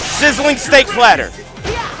done. Sizzling steak platter.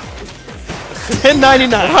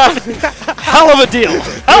 $10.99. Hell of a deal.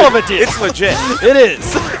 Hell of a deal. It's legit. It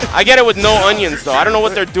is. I get it with no onions, though. I don't know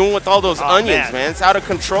what they're doing with all those onions, man. It's out of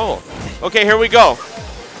control. Okay, here we go.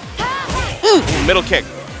 Middle kick.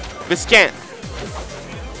 Viscant.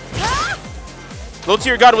 Low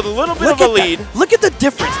tier god with a little bit of a lead. Look at the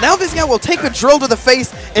difference. Now this guy will take a drill to the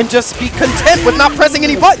face and just be content with not pressing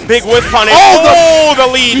any buttons. Big whip punish. Oh, the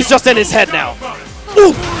lead. He's just in his head now.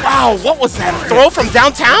 Ooh. Wow, what was that? A throw from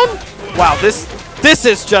downtown? Wow, this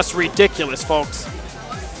is just ridiculous, folks.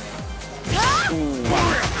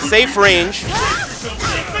 Safe range.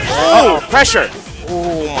 Oh, pressure.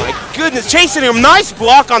 Oh my goodness, chasing him. Nice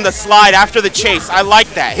block on the slide after the chase. I like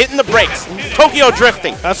that. Hitting the brakes. Tokyo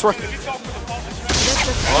drifting. That's right.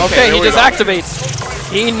 Okay, he just activates.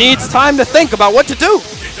 He needs time to think about what to do.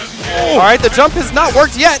 All right, the jump has not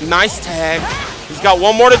worked yet. Nice tag. He's got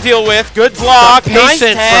one more to deal with. Good block. Nice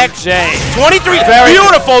tag. From Jay. 23.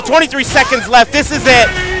 Beautiful. 23 seconds left. This is it.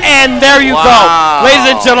 And there you go. Ladies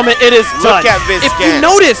and gentlemen, it is done. Look at Viscant. If you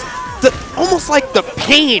notice, almost like the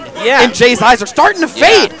pain in Jay's eyes are starting to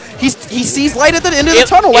fade. He sees light at the end of the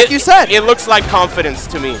tunnel, like you said. It looks like confidence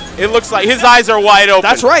to me. It looks like his eyes are wide open.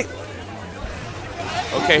 That's right.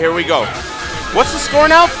 Okay, here we go. What's the score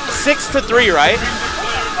now? 6-3, right?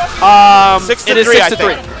 6-3, I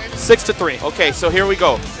think. 6-3. Okay, so here we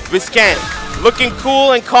go. Viscant looking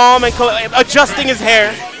cool and calm and adjusting his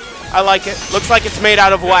hair. I like it. Looks like it's made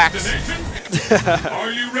out of wax.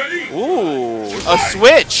 Are you ready? Ooh, a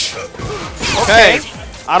switch. Okay.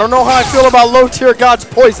 I don't know how I feel about low tier God's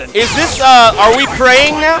poison. Is this, are we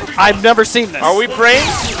praying now? I've never seen this. Are we praying?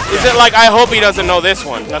 Is it like, I hope he doesn't know this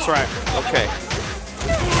one? That's right. Okay.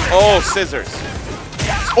 Oh, scissors.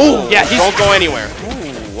 Oh, yeah. Don't go anywhere.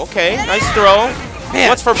 Ooh, okay. Nice throw. Man.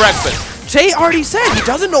 What's for breakfast? Jay already said he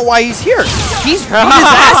doesn't know why he's here. He's beat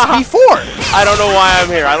his ass before. I don't know why I'm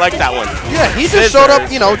here. I like that one. Yeah, he just showed up,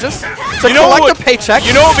 you know, just to collect a paycheck.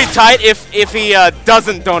 You know what would be tight if he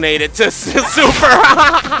doesn't donate it to Super.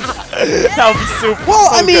 That would be super. Well,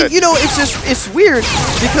 so I mean, good. you know, it's weird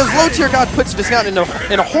because low tier God puts Viscant in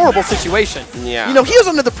a horrible situation. Yeah. You know, he was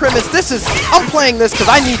under the premise, I'm playing this because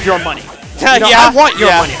I need your money. You know, Yeah. I want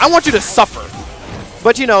your money. I want you to suffer.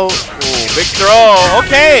 But you know, big throw.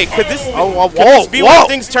 Okay, could this be where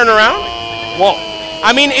things turn around? Whoa.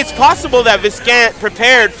 I mean, it's possible that Viscant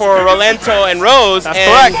prepared for Rolento and Rose. That's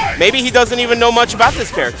and correct. Maybe he doesn't even know much about this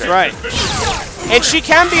character. That's right. And she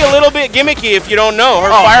can be a little bit gimmicky if you don't know. Her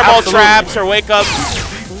fireball absolutely. traps, her wake ups.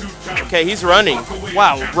 Okay, he's running.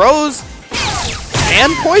 Wow, Rose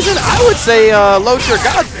and Poison, I would say low tier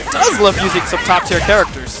God does love using some top tier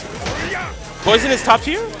characters. Poison is top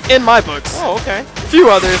tier? In my books. Oh, okay. Few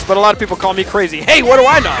others, but a lot of people call me crazy. Hey, what do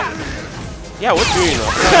I know? Yeah, what do you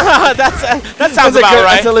know? that sounds about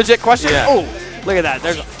right. That's a legit question. Yeah. Oh, look at that.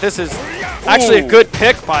 This is actually a good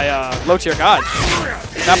pick by low tier God.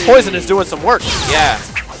 That Poison is doing some work. Yeah.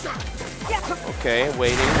 Okay,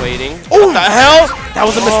 waiting. Oh, What the hell? that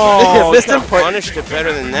was a missed Oh, input. punished it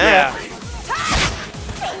better than that. Yeah.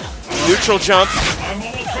 Neutral jump.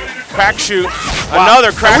 Crack shoot.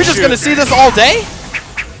 Another crack shoot. Are we just going to see this all day?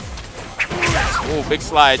 Oh, big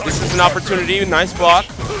slide. This is an opportunity. Nice block.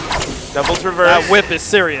 Devil's reverse. That whip is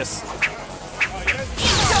serious.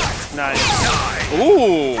 Nice.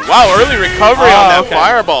 Ooh, wow, early recovery on that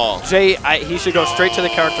fireball. Jay, he should go straight to the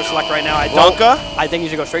character select right now. Blanca? I think he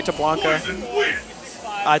should go straight to Blanca.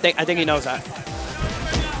 I think he knows that.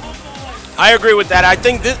 I agree with that. I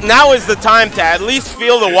think now is the time to at least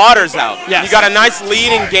feel the waters out. Yes. You got a nice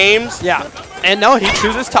lead in games. Yeah. And now he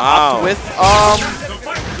chooses to opt with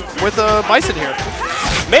Bison here.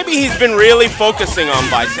 Maybe he's been really focusing on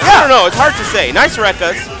Bison. I don't know. It's hard to say. Nice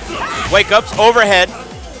Rekkas. Wake ups, overhead.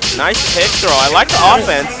 Nice pick throw. I like the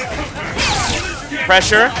offense.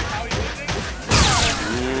 Pressure.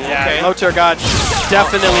 Yeah, Okay. low tier God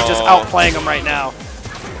definitely just outplaying him right now.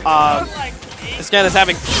 Viscant is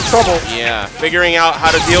having trouble. Yeah, figuring out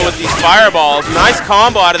how to deal with these fireballs. Nice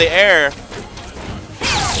combo out of the air.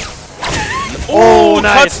 Oh, Ooh,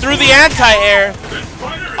 nice. Cuts through the anti-air.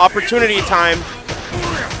 Opportunity time.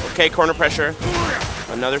 Okay, corner pressure.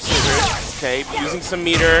 Another scissors. Okay, using some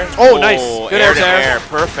meter. Oh, nice. Good air to air. air.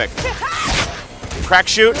 Perfect. Crack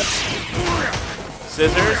shoot.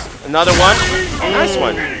 Scissors. Another one. Nice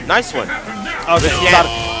one. Nice one. Okay,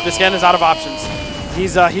 Viscant is out of options.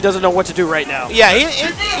 He's he doesn't know what to do right now. Yeah,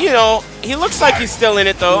 he looks like he's still in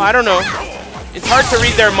it though. I don't know. It's hard to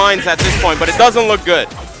read their minds at this point, but it doesn't look good.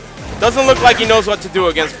 Doesn't look like he knows what to do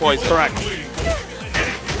against Poison. Correct.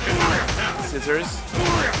 Scissors.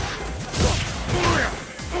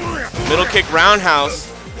 Middle kick roundhouse.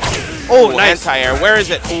 Oh, Ooh, nice. Anti-air. Where is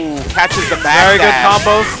it? Ooh, catches the back. Very good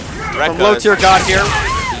combos from low tier God here.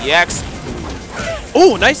 EX.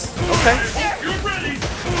 Oh, nice. Okay.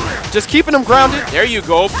 Just keeping him grounded. There you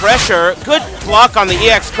go. Pressure. Good block on the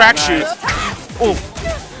EX crack shoot. Oh,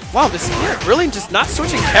 wow. This really just not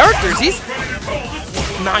switching characters. He's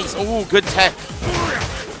nice. Ooh, good tech.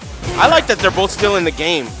 I like that they're both still in the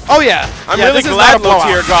game. Oh yeah. I'm really glad Low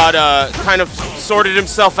Tier God kind of sorted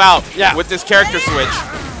himself out with this character switch.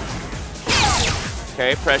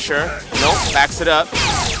 Okay, pressure. Nope, backs it up.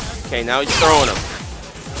 Okay, now he's throwing him.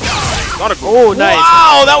 Oh, nice.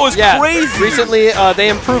 Wow, that was crazy. Recently, they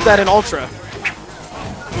improved that in Ultra.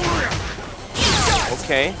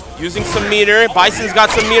 Okay, using some meter. Bison's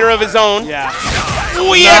got some meter of his own. Yeah.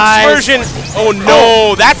 Ooh, EX version. Oh,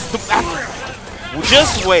 no. That's the...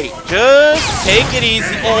 Just wait. Just take it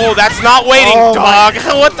easy. Oh, that's not waiting, dog.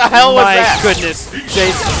 What the hell was that? My goodness.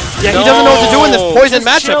 Jay, yeah, he doesn't know what to do in this Poison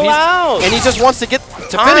matchup. And he just wants to get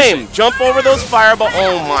to finish it. Jump over those fireballs.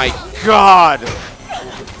 Oh, my God.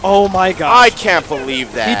 Oh, my God. I can't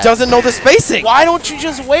believe that. He doesn't know the spacing. Why don't you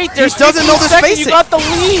just wait? There's he doesn't know the spacing. You got the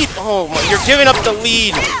lead. Oh, my. You're giving up the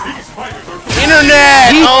lead.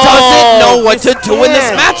 Internet. He doesn't know what to do in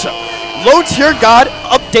this matchup. Low Tier God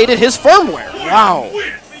updated his firmware. Wow.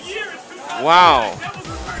 Wow.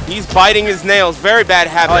 He's biting his nails. Very bad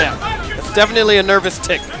habit. Oh, yeah. It's definitely a nervous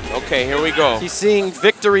tick. Okay, here we go. He's seeing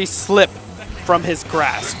victory slip from his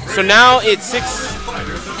grasp. So now it's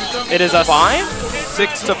 6. It is a 5?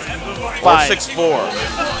 6 to 5. Or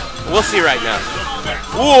 6-4. We'll see right now.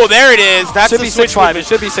 Ooh, there it is. That's the switch. It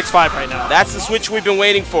should be 6-5 right now. That's the switch we've been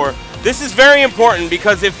waiting for. This is very important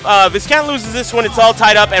because if Viscant loses this one, it's all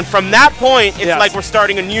tied up, and from that point, it's like we're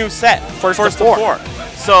starting a new set. First to four.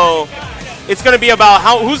 So it's going to be about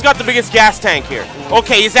who's got the biggest gas tank here.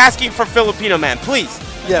 Okay, he's asking for Filipino Man. Please,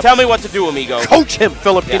 tell me what to do, amigo. Coach him,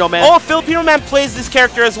 Filipino Man. Oh, Filipino Man plays this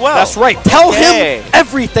character as well. That's right. Tell him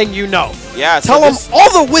everything you know. Yeah. Tell him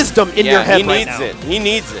all the wisdom in your head right now. He needs it. He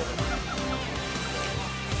needs it.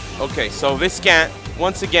 Okay, so Viscant,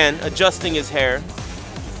 once again, adjusting his hair.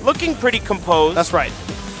 Looking pretty composed. That's right.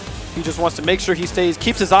 He just wants to make sure he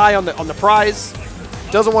keeps his eye on the prize.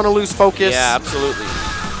 Doesn't want to lose focus. Yeah, absolutely.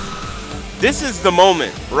 This is the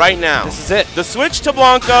moment right now. This is it. The switch to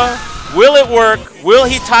Blanca. Will it work? Will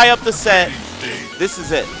he tie up the set? This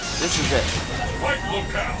is it. This is it.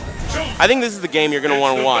 I think this is the game you're going to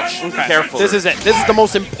want to watch carefully. This is it. This is the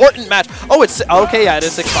most important match. Oh, it's okay. Yeah, it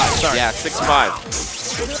is 6-5. Sorry. Yeah,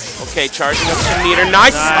 6-5. Okay, charging up some meter.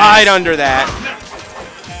 Nice slide under that.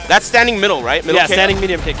 That's standing middle, right? Middle kick? Standing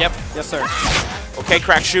medium kick. Yep. Yes, sir. Okay,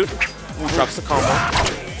 crack shoot. Ooh, drops the combo.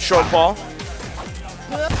 Short ball.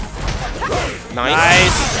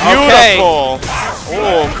 Nice. Beautiful.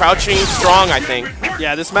 Oh, crouching strong, I think.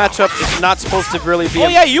 Yeah, this matchup is not supposed to really be. Oh,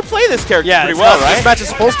 yeah, you play this character pretty well, right? This match is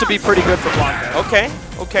supposed to be pretty good for Blanca. Okay,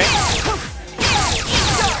 okay.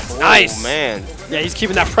 Nice. Oh, man. Yeah, he's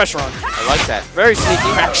keeping that pressure on. I like that. Very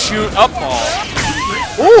sneaky. Crack shoot, up ball.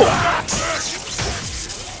 Ooh.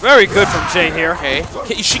 Very good from Jay here.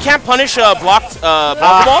 Okay. She can't punish a blocked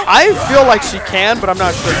Pokeball? I feel like she can, but I'm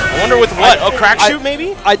not sure. I wonder with what? Crack shoot,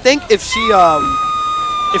 maybe? I think if she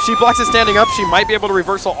blocks it standing up, she might be able to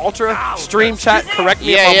reversal Ultra. Stream chat, correct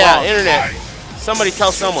me if I'm wrong. Internet. Somebody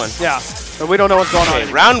tell someone. Yeah, but we don't know what's going on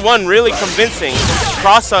anymore. Round 1 really convincing.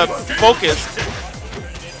 Cross-up, focused.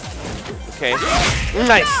 Okay.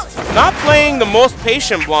 Nice. Not playing the most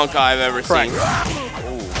patient Blanca I've ever seen.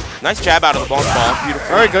 Nice jab out of the bounce ball. Beautiful.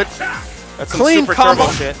 Very good. That's some clean super combo.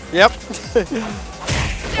 turbo shit. Yep.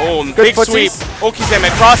 Oh, big sweep.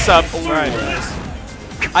 Okizeme cross up. Right.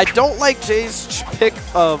 I don't like Jay's pick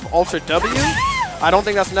of Ultra W. I don't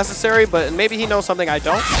think that's necessary, but maybe he knows something I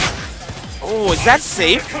don't. Oh, is that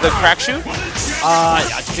safe? The crack shoot?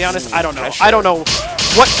 Yeah, to be honest, I don't know. I don't know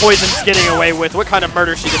what Poison's getting away with, what kind of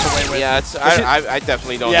murder she gets away with. Yeah, it's, I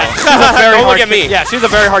definitely don't know. She's a very don't hard look at me. Yeah, she's a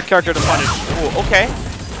very hard character to punish. Ooh, okay.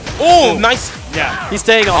 Oh, nice. Yeah, he's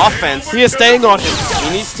staying on offense. He is staying on him.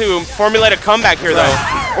 He needs to formulate a comeback here, though.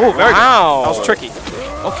 Oh, very good. That was tricky.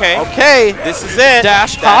 Okay. Okay. This is it.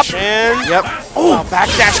 Dash, dash hop. in. Yep. Oh, back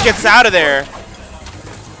dash gets out of there.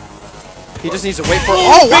 He just needs to wait for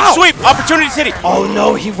big sweep. Opportunity City. Oh,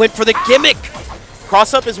 no. He went for the gimmick.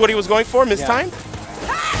 Cross up is what he was going for. Mistimed.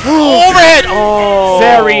 Overhead. Oh.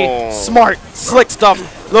 Very smart. Slick stuff.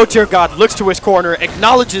 Low tier God looks to his corner,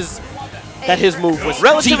 acknowledges that his move was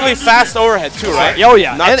relatively fast overhead, too, right? Oh,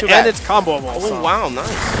 yeah. Not too bad. And it's comboable. Oh, wow. Nice.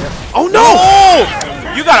 Oh, no.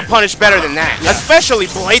 Oh! You got to punish better than that, especially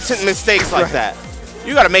blatant mistakes like that.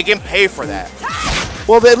 You got to make him pay for that.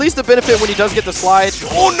 Well, at least the benefit when he does get the slide.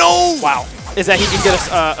 Oh, no! Wow. Is that he can get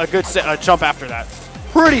a good jump after that.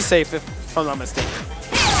 Pretty safe, if I'm not mistaken.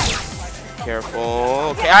 Careful.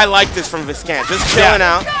 Okay, I like this from Viscant. Just chilling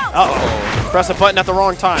out. Uh-oh. Press a button at the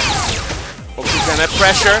wrong time. He's gonna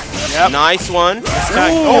pressure. Yep. Nice one.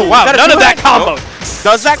 Oh, wow. None of that combo. Nope.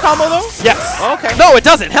 Does that combo, though? Yes. Okay. No, it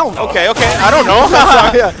doesn't. Hell no. Okay, okay. I don't know.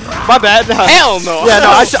 My bad. Hell no. Yeah, no,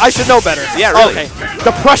 I should know better. Yeah, really. Okay.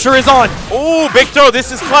 The pressure is on. Oh, big throw.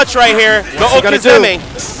 This is clutch right here. What's he gonna do?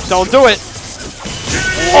 Don't do it.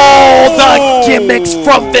 Oh, the gimmicks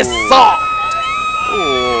from this song.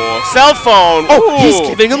 Cell phone. Oh, he's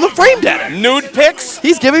giving him the frame data. Nude pics?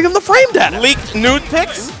 He's giving him the frame data. Leaked nude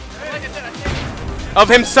pics? Of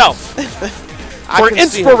himself. For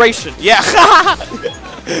inspiration. Yeah.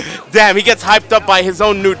 Damn, he gets hyped up by his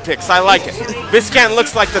own nude pics. I like it. Viscant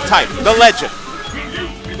looks like the type. The legend.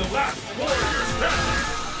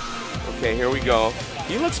 Okay, here we go.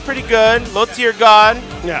 He looks pretty good. Low tier God.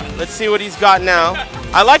 Yeah. Let's see what he's got now.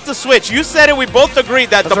 I like the switch. You said it. We both agreed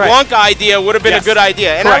that the Blanca idea would have been a good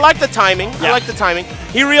idea. And I like the timing. Yeah. I like the timing.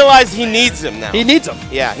 He realized he needs him now. He needs him.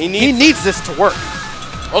 Yeah, he needs this to work.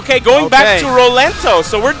 Okay, going back to Rolento.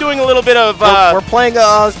 So we're doing a little bit of... we're playing,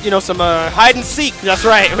 you know, some... hide and seek. That's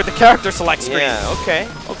right, with the character select screen. Yeah, okay,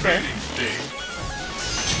 okay.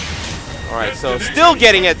 All right, so still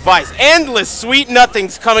getting advice. Endless sweet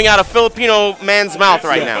nothings coming out of Filipino man's mouth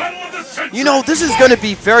right now. You know, this is going to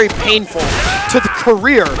be very painful to the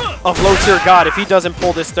career of Low Tier God if he doesn't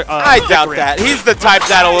pull this. I doubt that. He's the type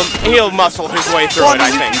he'll muscle his way through it,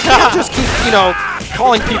 I think. You can't just keep, you know,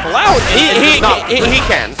 calling people out. He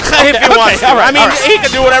can, if he wants to. Right, I mean, he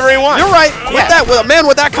can do whatever he wants. You're right. With a man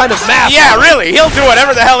with that kind of mass. Yeah, really. He'll do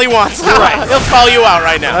whatever the hell he wants. You're right. He'll call you out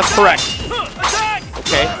right now. That's correct.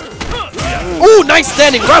 Okay. Ooh, nice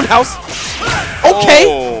standing roundhouse. Okay,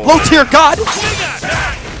 Low Tier God.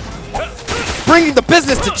 Bringing the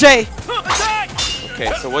business to Jay.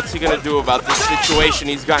 Okay, so what's he going to do about this situation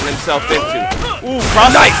he's gotten himself into? Ooh,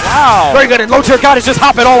 cross. Nice. Wow. Very good. And Low Tier God is just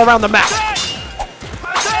hopping all around the map.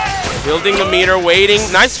 Building the meter, waiting.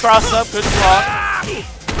 Nice cross up. Good block.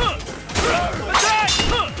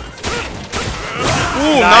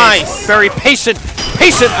 Ooh, nice. Very patient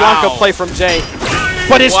Blanca play from Jay.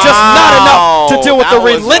 But it's just not enough to deal with the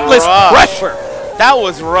relentless pressure. That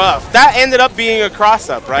was rough. That ended up being a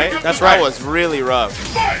cross-up, right? That's right. That was really rough.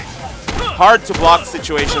 Hard to block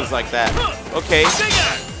situations like that. Okay.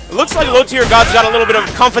 It looks like Low Tier God's got a little bit of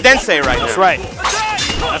confidence right now. That's right.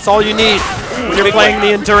 That's all you need when you're playing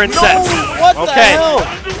the endurance sets. What the hell?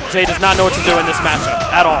 Jay does not know what to do in this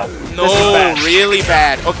matchup at all. No, this is bad. Really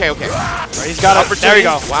bad. Okay, okay. Right, he's got it. There you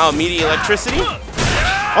go. Wow, immediate electricity.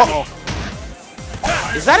 Uh-oh.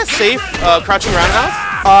 Is that a safe crouching roundhouse?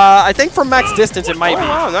 I think from max distance it might be.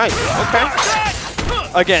 Oh, nice. Okay.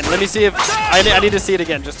 Again, let me see if I need to see it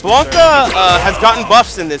again. Just Blanca has gotten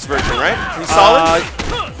buffs in this version, right? He's solid.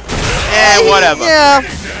 Whatever. Yeah.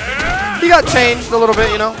 He got changed a little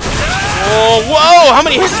bit, you know. Oh, whoa! How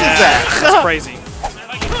many hits is that? That's crazy.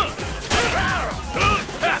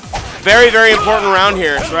 Very, very important round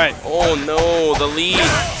here. That's right. Oh no, the lead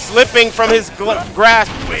slipping from his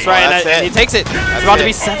grasp. That's right, and he takes it. It's about to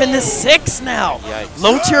be 7-6 now. Yikes.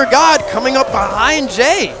 Low Tier God coming up behind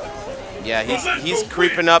Jay. Yeah, he's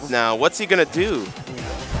creeping up now. What's he gonna do?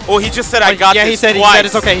 Oh, he just said I got this. Yeah, he said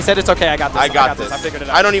it's okay. He said it's okay. I got this. I got this. I figured it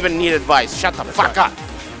out. I don't even need advice. Shut the fuck up.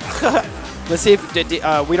 Let's see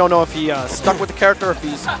if we don't know if he stuck with the character or if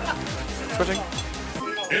he's switching.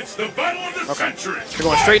 It's the battle of the century. We're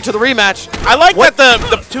going straight to the rematch. I like that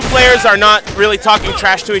the two players are not really talking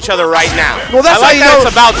trash to each other right now. Well, that's I like how you that know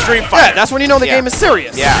it's about Street Fighter. Yeah, that's when you know the game is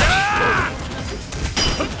serious. Yeah.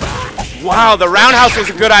 Wow, the roundhouse was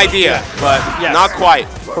a good idea, but not quite.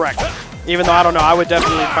 Correct. Even though I don't know, I would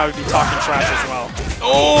definitely probably be talking trash as well.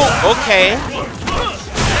 Oh, okay.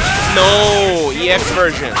 No, EX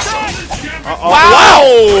version.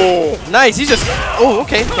 Wow! Nice. He's just. Oh,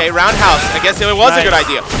 okay. Okay, roundhouse. I guess it was a good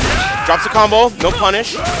idea. Drops a combo. No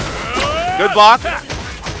punish. Good block.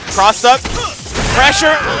 Cross up.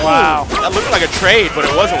 Pressure. Wow. Ooh, that looked like a trade, but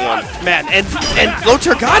it wasn't one. Man, and low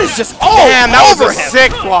tier God is just Damn, that was over a him.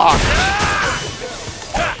 sick block.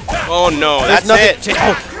 Oh no, that's it.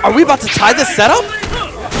 Oh, are we about to tie this setup?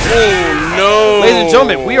 Oh no. Ladies and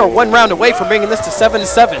gentlemen, we are 1 round away from bringing this to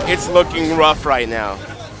 7-7. It's looking rough right now.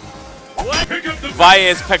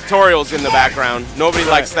 Valla's pectorals in the background. Nobody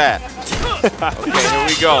likes that. Okay, here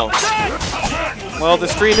we go. Well, the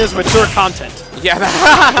stream is mature content. Yeah.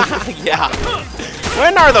 Yeah.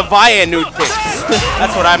 When are the Valla nude pics?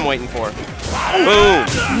 That's what I'm waiting for. Boom.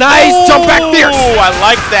 Nice jump back fierce. Oh, I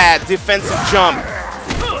like that defensive jump.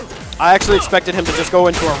 I actually expected him to just go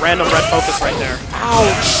into a random red focus right there.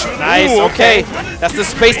 Ouch. Nice, Ooh, okay. That's the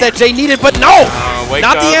space that Jay needed, but no! Wake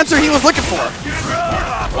Not up. the answer he was looking for.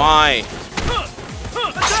 Why?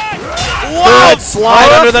 Good slide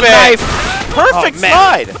under the knife. Perfect Oh, man.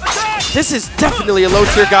 slide. This is definitely a low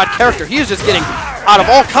tier God character. He is just getting out of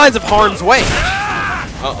all kinds of harm's way.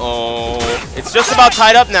 Uh-oh. It's just about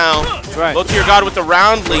tied up now. That's right. Low tier God with the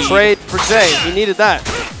round lead. Trade for Jay. He needed that.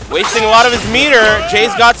 Wasting a lot of his meter.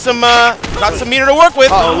 Jay's got some meter to work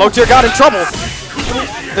with. Uh-oh, low tier God in trouble.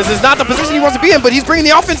 This is not the position he wants to be in, but he's bringing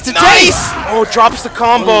the offense to Jay. Oh, drops the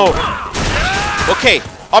combo. Okay,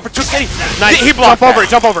 opportunity. Nice. He blocked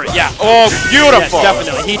Jump over it. Yeah. Oh, beautiful. Yes,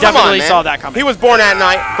 definitely. He Come definitely on, man. saw that coming. He was born at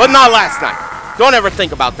night, but not last night. Don't ever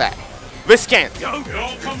think about that. Viscant.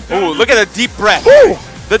 Ooh, look at the deep breath. Woo!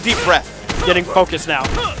 The deep breath. Getting focused now.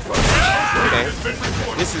 Okay.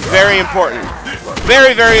 This is very important.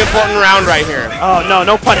 Very, very important round right here. Oh,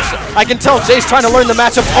 no punish. I can tell Jay's trying to learn the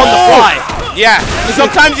matchup on the fly. Yeah,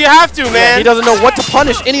 sometimes you have to, man. He doesn't know what to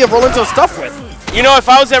punish any of Rolento's stuff with. You know, if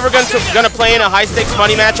I was ever gonna play in a high-stakes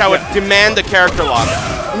money match, I would demand the character lock.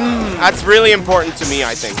 That's really important to me,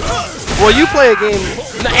 I think. Well, you play a game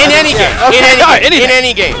In any game. Okay. In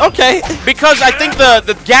any game. Okay. Because I think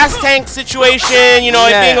the gas tank situation, you know,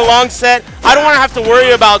 it being a long set, I don't want to have to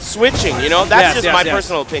worry about switching, you know? That's just my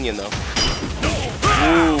personal opinion, though.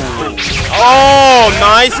 Ooh. Oh,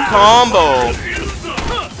 nice combo.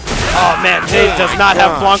 Oh, man, Jay does not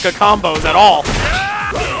have Blanca combos at all.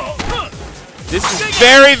 This is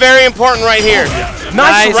very, very important right here.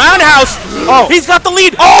 Nice roundhouse. Oh, he's got the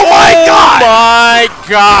lead. Oh, my God. Oh, my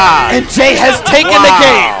God. And Jay has taken the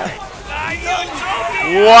game.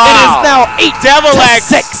 Wow. It is now 8 Devil to X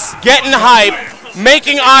 6. Getting hype,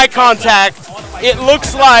 making eye contact. It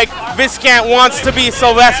looks like Viscant wants to be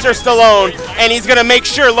Sylvester Stallone, and he's going to make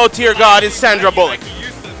sure Low Tier God is Sandra Bullock.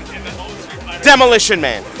 Demolition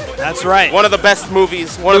Man. That's right. One of the best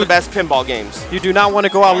movies, one of the best pinball games. You do not want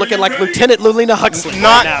to go out looking like Lieutenant Lulina Huxley.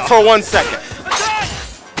 Not right now. for 1 second.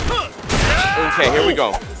 Okay, here we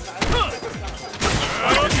go.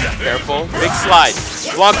 Careful. Big slide.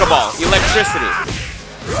 Blanca ball. Electricity.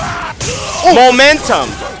 Momentum.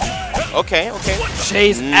 Okay.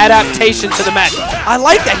 Jay's adaptation to the match. I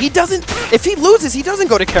like that. He doesn't, if he loses, he doesn't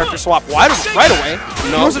go to character swap right away.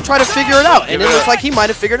 He wants to try to figure it out. And it looks like he might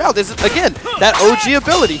have figured it out. This is, again, that OG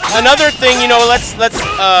ability. Another thing, you know, let's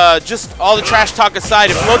just all the trash talk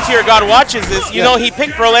aside, if Low Tier God watches this, you know, he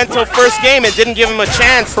picked Rolento first game and didn't give him a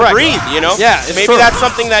chance to breathe, you know? Yeah, it's maybe true. that's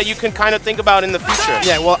something that you can kind of think about in the future.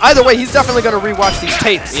 Yeah, well, either way, he's definitely going to rewatch these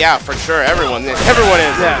tapes. Yeah, for sure. Everyone is.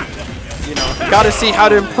 Yeah. You know, got to see how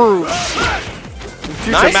to improve.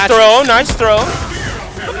 Nice throw, nice throw.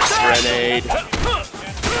 Grenade.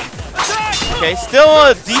 Okay, still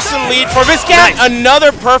a decent lead for Viscant. Nice.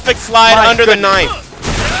 Another perfect slide under the knife.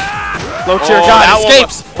 Low tier God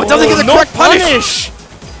escapes, but doesn't get the correct punish.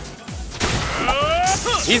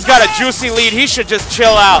 He's got a juicy lead. He should just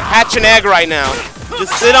chill out. Hatch an egg right now.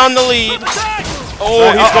 Just sit on the lead.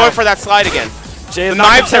 Oh, he's going for that slide again. Jay is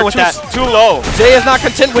not content with that. Too low. Jay is not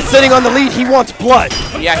content with sitting on the lead. He wants blood.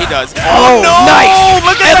 Yeah, he does. Oh, no! Nice!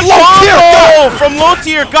 Look at that combo from Low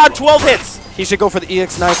Tier God, 12 hits. He should go for the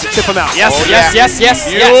EX9 to chip him out. Yes, oh,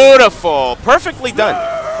 yes. Beautiful. Perfectly done.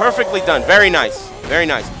 Perfectly done. Very nice. Very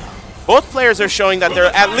nice. Both players are showing that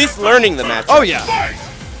they're at least learning the match. Oh, yeah.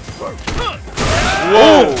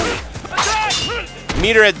 Whoa.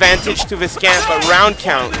 Meter advantage to Viscant, but round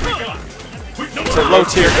count to Low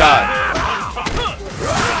Tier God.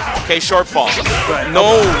 Okay, short fall.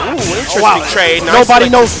 No, interesting trade. Nice Nobody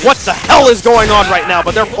knows what the hell is going on right now,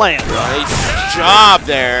 but they're playing. Nice job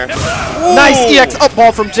there. Nice EX up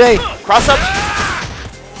ball from Jay. Cross up.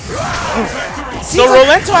 So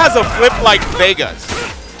Rolento has a flip like Vegas,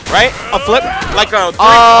 right? A flip? Like a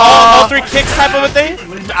all three kicks type of a thing?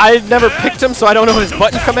 I never picked him, so I don't know his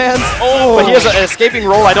button commands. Oh. But he has an escaping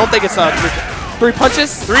roll. I don't think it's a three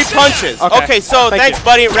punches? 3 punches. Okay, so thanks,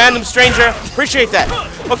 buddy. Random stranger. Appreciate that.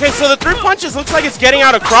 Okay, so the 3 punches looks like it's getting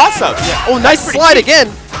out of cross-up. Yeah. Oh, nice slide again.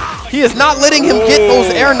 He is not letting him get those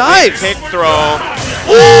air knives. Kick throw.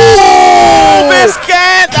 Ooh!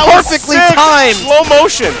 Viscant! That was Perfectly sick. timed. Slow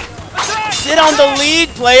motion. Sit on the lead,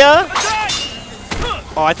 playa.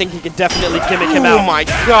 Oh, I think he can definitely gimmick him out. Oh my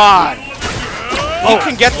god. He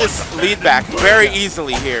can get this lead back very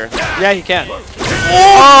easily here. Yeah, he can.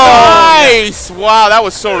 Oh, nice! Wow, that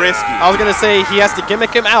was so risky. I was going to say he has to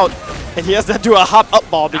gimmick him out, and he has to do a hop-up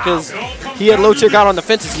ball because he had low tier God on the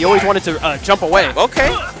fences. He always wanted to jump away.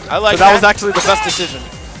 Okay, I like that. So that was actually the best decision.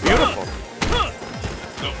 Beautiful.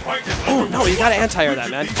 Oh, no, you got to anti-air that,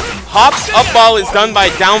 man. Hop up ball is done by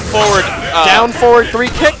down forward. Down forward 3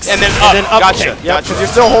 kicks. And then up. Gotcha. Yep, because you're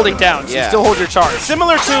still holding down. So you still hold your charge.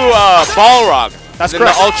 Similar to ball rock. That's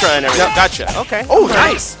correct. The ultra and everything. Yep. Gotcha. Okay. Oh,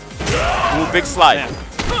 nice. Ooh, big slide. Man.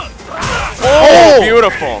 Oh,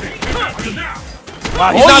 beautiful.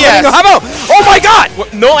 Wow, he's not letting go. How about? Oh my God!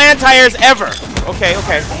 No anti-airs ever. Okay,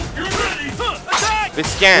 okay.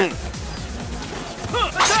 Viscant.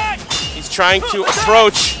 He's trying to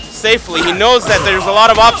approach safely. He knows that there's a lot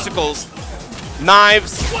of obstacles.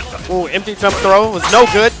 Knives. Ooh, empty jump throw was no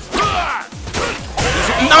good.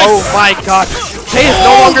 Nice. Oh my God. Jay is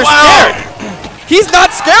no longer scared. He's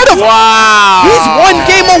not scared of him. Wow. He's 1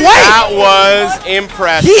 game away. That was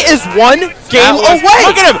impressive. He is 1 game away.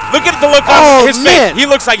 Look at him. Look at the look on his face. He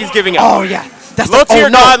looks like he's giving up. Oh, yeah. That's Low tier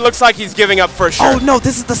God looks like he's giving up for sure. Oh, no.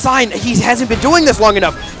 This is the sign. He hasn't been doing this long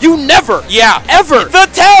enough. You never. Yeah. Ever. The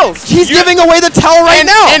tells. He's giving away the tell right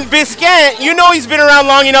now. And Viscant, you know he's been around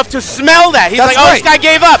long enough to smell that. He's like, oh, this guy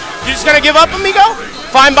gave up. You're just going to give up, amigo?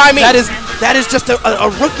 Fine by me. That is just a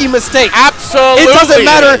rookie mistake. Absolutely. It doesn't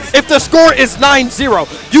matter if the score is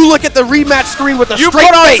 9-0. You look at the rematch screen with a straight face. You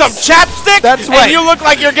put on some chapstick, That's right. and you look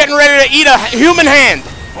like you're getting ready to eat a human hand.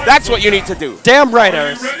 That's what you need to do. Damn right,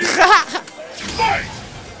 Aris.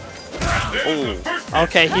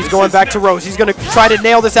 Okay, he's going back to Rose. He's going to try to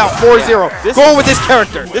nail this out 4-0. Going with his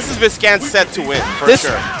character. This is Viscant set to win, for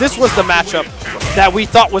sure. This was the matchup that we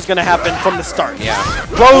thought was going to happen from the start. Yeah.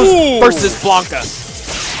 Rose versus Blanca.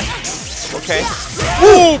 Okay.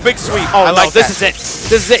 Ooh, big sweep. Oh, I like this is it.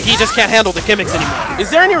 This is it. He just can't handle the gimmicks anymore. Is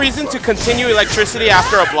there any reason to continue electricity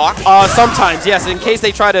after a block? Sometimes, yes. In case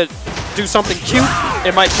they try to do something cute,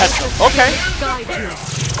 it might catch them. Okay.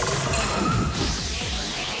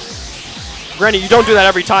 Granted, you don't do that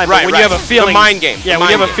every time, but when you have a feeling. The mind game. Yeah, when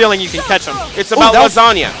you have a feeling, you can catch them. It's about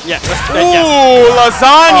lasagna. Yeah. Ooh,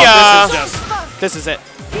 lasagna. Oh, this is it.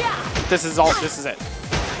 This is all. This is it.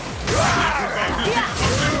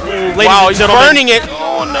 Ooh, wow, he's burning it.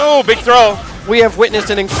 Oh no, big throw. We have witnessed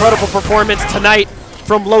an incredible performance tonight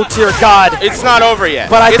from low tier God. It's not over yet.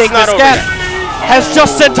 But I think Viscant has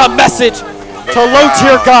just sent a message to low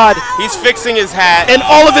tier God. He's fixing his hat. And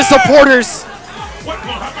all of his supporters.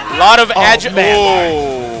 A lot of a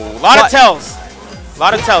lot of tells. A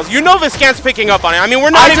lot of tells. You know Viscant's picking up on it. I mean, we're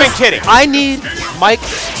not even kidding. I need Mike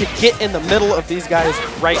to get in the middle of these guys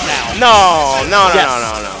right now.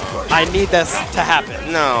 No. I need this to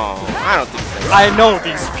happen. No, I don't think so. I know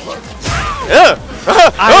these people.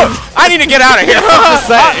 I need to get out of here.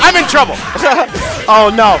 I'm in trouble. Oh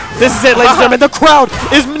no, this is it, ladies and gentlemen. The crowd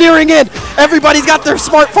is nearing in. Everybody's got their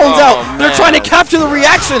smartphones out. They're trying to capture the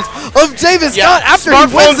reactions of Jay Viscant after he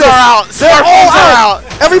wins this. They're all out.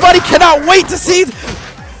 Everybody cannot wait to see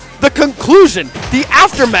the conclusion, the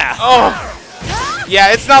aftermath. Oh.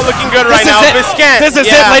 Yeah, it's not looking good right now. Viscant. This is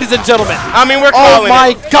it, ladies and gentlemen. I mean, we're calling it. Oh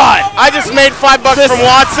my God. I just made $5 from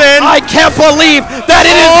Watson. I can't believe that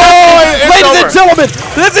it is happening. Ladies and gentlemen,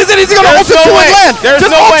 this is it. He's going to Ultra 2 and land. There's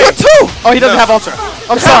no way. Ultra 2. Oh, he doesn't have Ultra.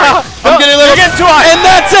 I'm sorry. I'm getting a little. You're getting too high. And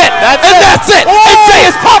that's it. That's it. And Jay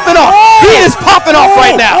is popping off. He is popping off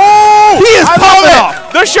right now. He is popping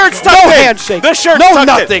off. The shirt's tucked in. No handshake. The shirt's no tucked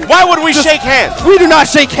nothing. in. Why would we shake hands? We do not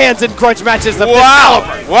shake hands in grudge matches of this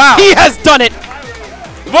caliber. Wow. He has done it.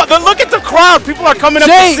 But look at the crowd. People are coming up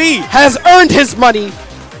to see. Jay has earned his money.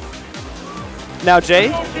 Now, Jay.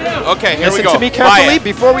 Okay, here we go. Listen to me carefully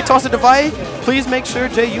before we toss it to Vi. Please make sure,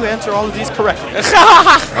 Jay, you answer all of these correctly. All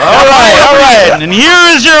right. And here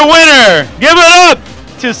is your winner. Give it up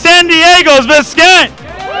to San Diego's Viscant.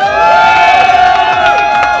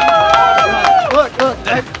 Look,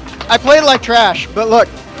 I played like trash, but look,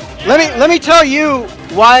 let me tell you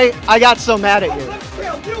why I got so mad at you.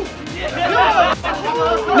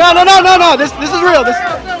 No. This is real.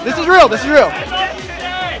 This is real.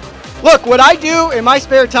 Look, what I do in my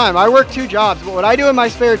spare time, I work 2 jobs, but what I do in my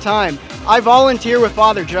spare time, I volunteer with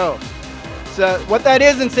Father Joe. So what that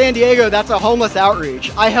is in San Diego, that's a homeless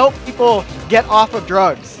outreach. I help people get off of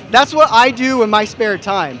drugs. That's what I do in my spare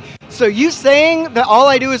time. So you saying that all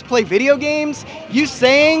I do is play video games? You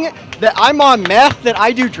saying that I'm on meth, that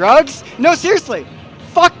I do drugs? No, seriously.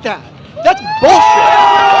 Fuck that. That's bullshit.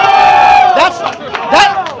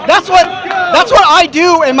 That's what I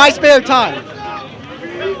do in my spare time.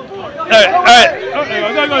 All right. Okay,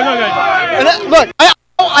 go. And look,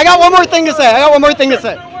 I got one more thing to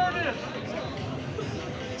say.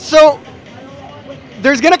 So,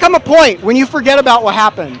 there's going to come a point when you forget about what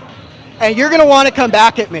happened, and you're going to want to come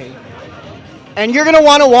back at me. And you're going to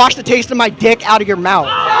want to wash the taste of my dick out of your mouth.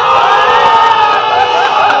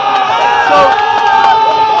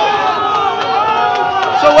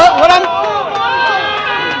 So what I'm...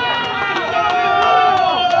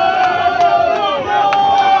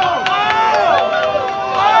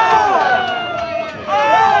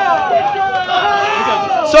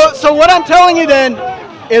 So what I'm telling you then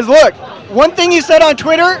is, look, one thing you said on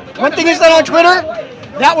Twitter,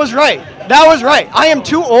 that was right. I am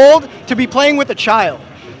too old to be playing with a child.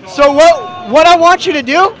 So what I want you to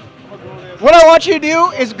do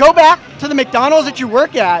is go back to the McDonald's that you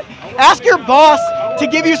work at, ask your boss to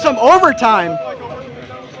give you some overtime,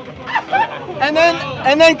 and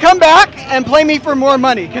then come back and play me for more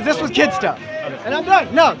money, because this was kid stuff. And I'm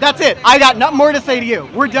done. No, that's it. I got nothing more to say to you.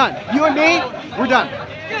 We're done. You and me, we're done.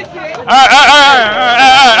 All right.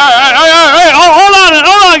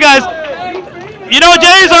 Hold on, guys. You know,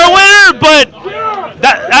 Jay's our winner, but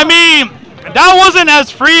that wasn't as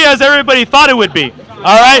free as everybody thought it would be.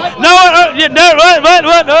 All right.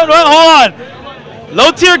 Hold on.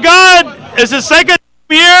 Low Tier God is his second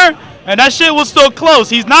year, and that shit was still close.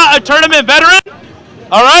 He's not a tournament veteran.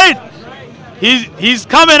 All right. He's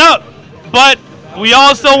coming up, but we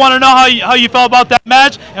all still want to know how you felt about that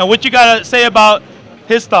match and what you got to say about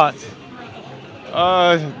his thoughts.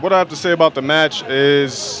 What I have to say about the match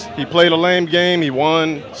is he played a lame game. He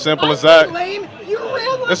won. Simple as that.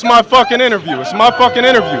 It's my fucking interview.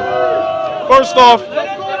 First off,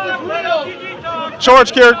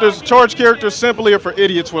 charge characters simply are for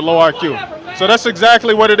idiots with low IQ. So that's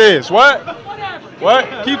exactly what it is. What?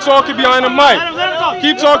 Keep talking behind the mic.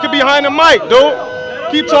 Keep talking behind the mic, dude.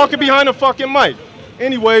 Keep talking behind the fucking mic.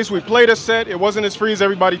 Anyways, we played a set. It wasn't as free as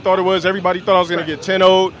everybody thought it was. Everybody thought I was going to get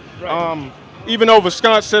 10-0'd. Even though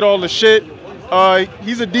Viscant said all the shit,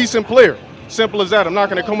 he's a decent player. Simple as that. I'm not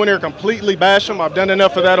going to come in here and completely bash him. I've done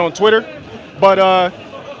enough of that on Twitter. But,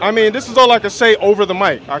 this is all I can say over the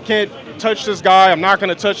mic. I can't touch this guy. I'm not going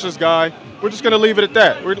to touch this guy. We're just going to leave it at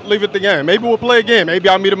that. We're leave it at the game. Maybe we'll play again. Maybe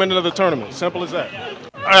I'll meet him in another tournament. Simple as that.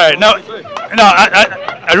 All right.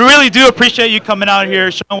 I really do appreciate you coming out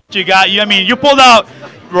here, showing what you got. You pulled out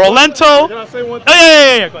Rolento. Can I say one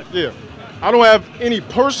thing? Yeah. I don't have any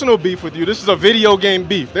personal beef with you. This is a video game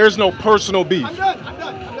beef. There's no personal beef. I'm done.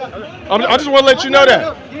 I just want to let you know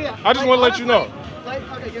that. I just want to let you know.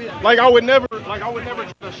 Like I would never try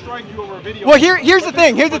to strike you over a video. Well, here's the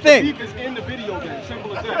thing. The beef is in the video game.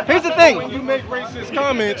 Simple as that. Here's the thing. When you make racist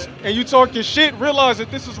comments and you talk your shit, realize that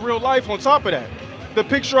this is real life. On top of that, the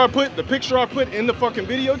picture I put in the fucking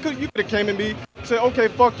video, you could have came and said, okay,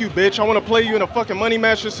 fuck you, bitch. I want to play you in a fucking money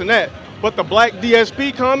match, this and that. But the black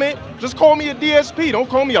DSP comment, just call me a DSP. Don't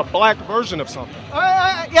call me a black version of something.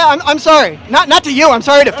 I'm sorry. Not to you. I'm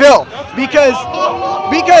sorry to Phil. Because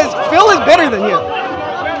Phil is better than you.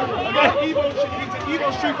 He's an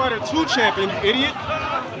Evo Street Fighter 2 champion, you idiot.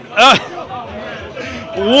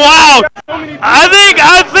 Wow. I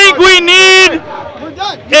think we need... We're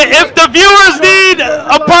done. If the viewers need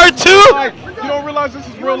a part 2... You don't realize this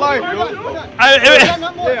is real life, dude.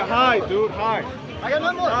 Yeah, hi, dude, hi. I got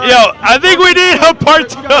none more. Yo, I think we need a part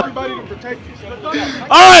 2. You got everybody to protect you.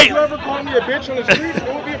 All right. If you ever call me a bitch on the streets, it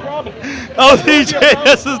won't be a problem. Oh, DJ,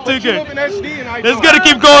 this is too good. It's going to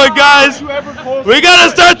keep going, guys. We got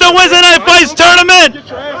to start the Wednesday Night Fights tournament.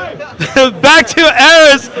 Back to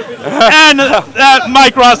Aris and that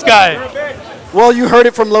Mike Ross guy. Well, you heard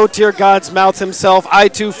it from Low Tier God's mouth himself. I,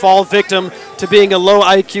 too, fall victim to being a low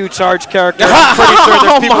IQ charge character. I'm pretty sure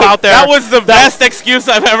there's people out there. That was the best excuse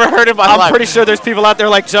I've ever heard in my life. I'm pretty sure there's people out there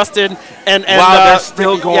like Justin and wow, they're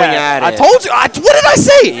still going at it. I told you. What did I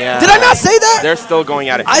say? Yeah. Did I not say that? They're still going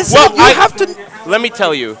at it. I said you have to. Let me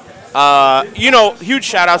tell you. Huge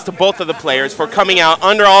shout-outs to both of the players for coming out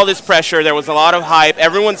under all this pressure. There was a lot of hype.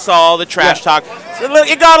 Everyone saw the trash talk. So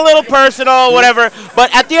it got a little personal, whatever.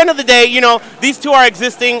 But at the end of the day, these two are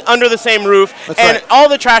existing under the same roof. That's and right. all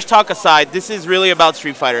the trash talk aside, this is really about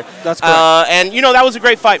Street Fighter. That's correct. And, that was a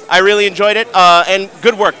great fight. I really enjoyed it. And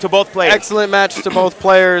good work to both players. Excellent match to both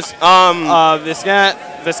players. Viscant,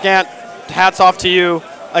 hats off to you.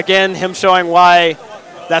 Again, him showing why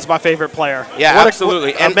That's my favorite player. Yeah,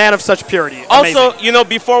 absolutely. A man of such purity. Also, Amazing. you know,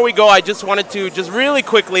 before we go, I just wanted to, really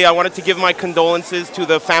quickly, I wanted to give my condolences to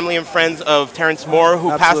the family and friends of Terrence Moore,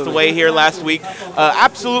 who passed away here last week.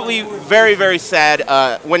 Absolutely very, very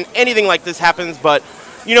sad when anything like this happens, but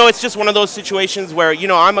you know, it's just one of those situations where, you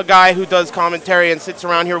know, I'm a guy who does commentary and sits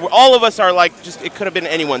around here. All of us are like, just, it could have been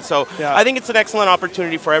anyone. So I think it's an excellent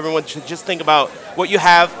opportunity for everyone to just think about what you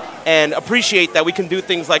have and appreciate that we can do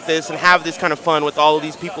things like this and have this kind of fun with all of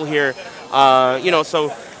these people here. You know,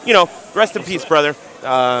 so, you know, rest in peace, brother.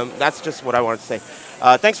 That's just what I wanted to say.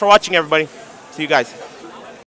 Thanks for watching, everybody. See you guys.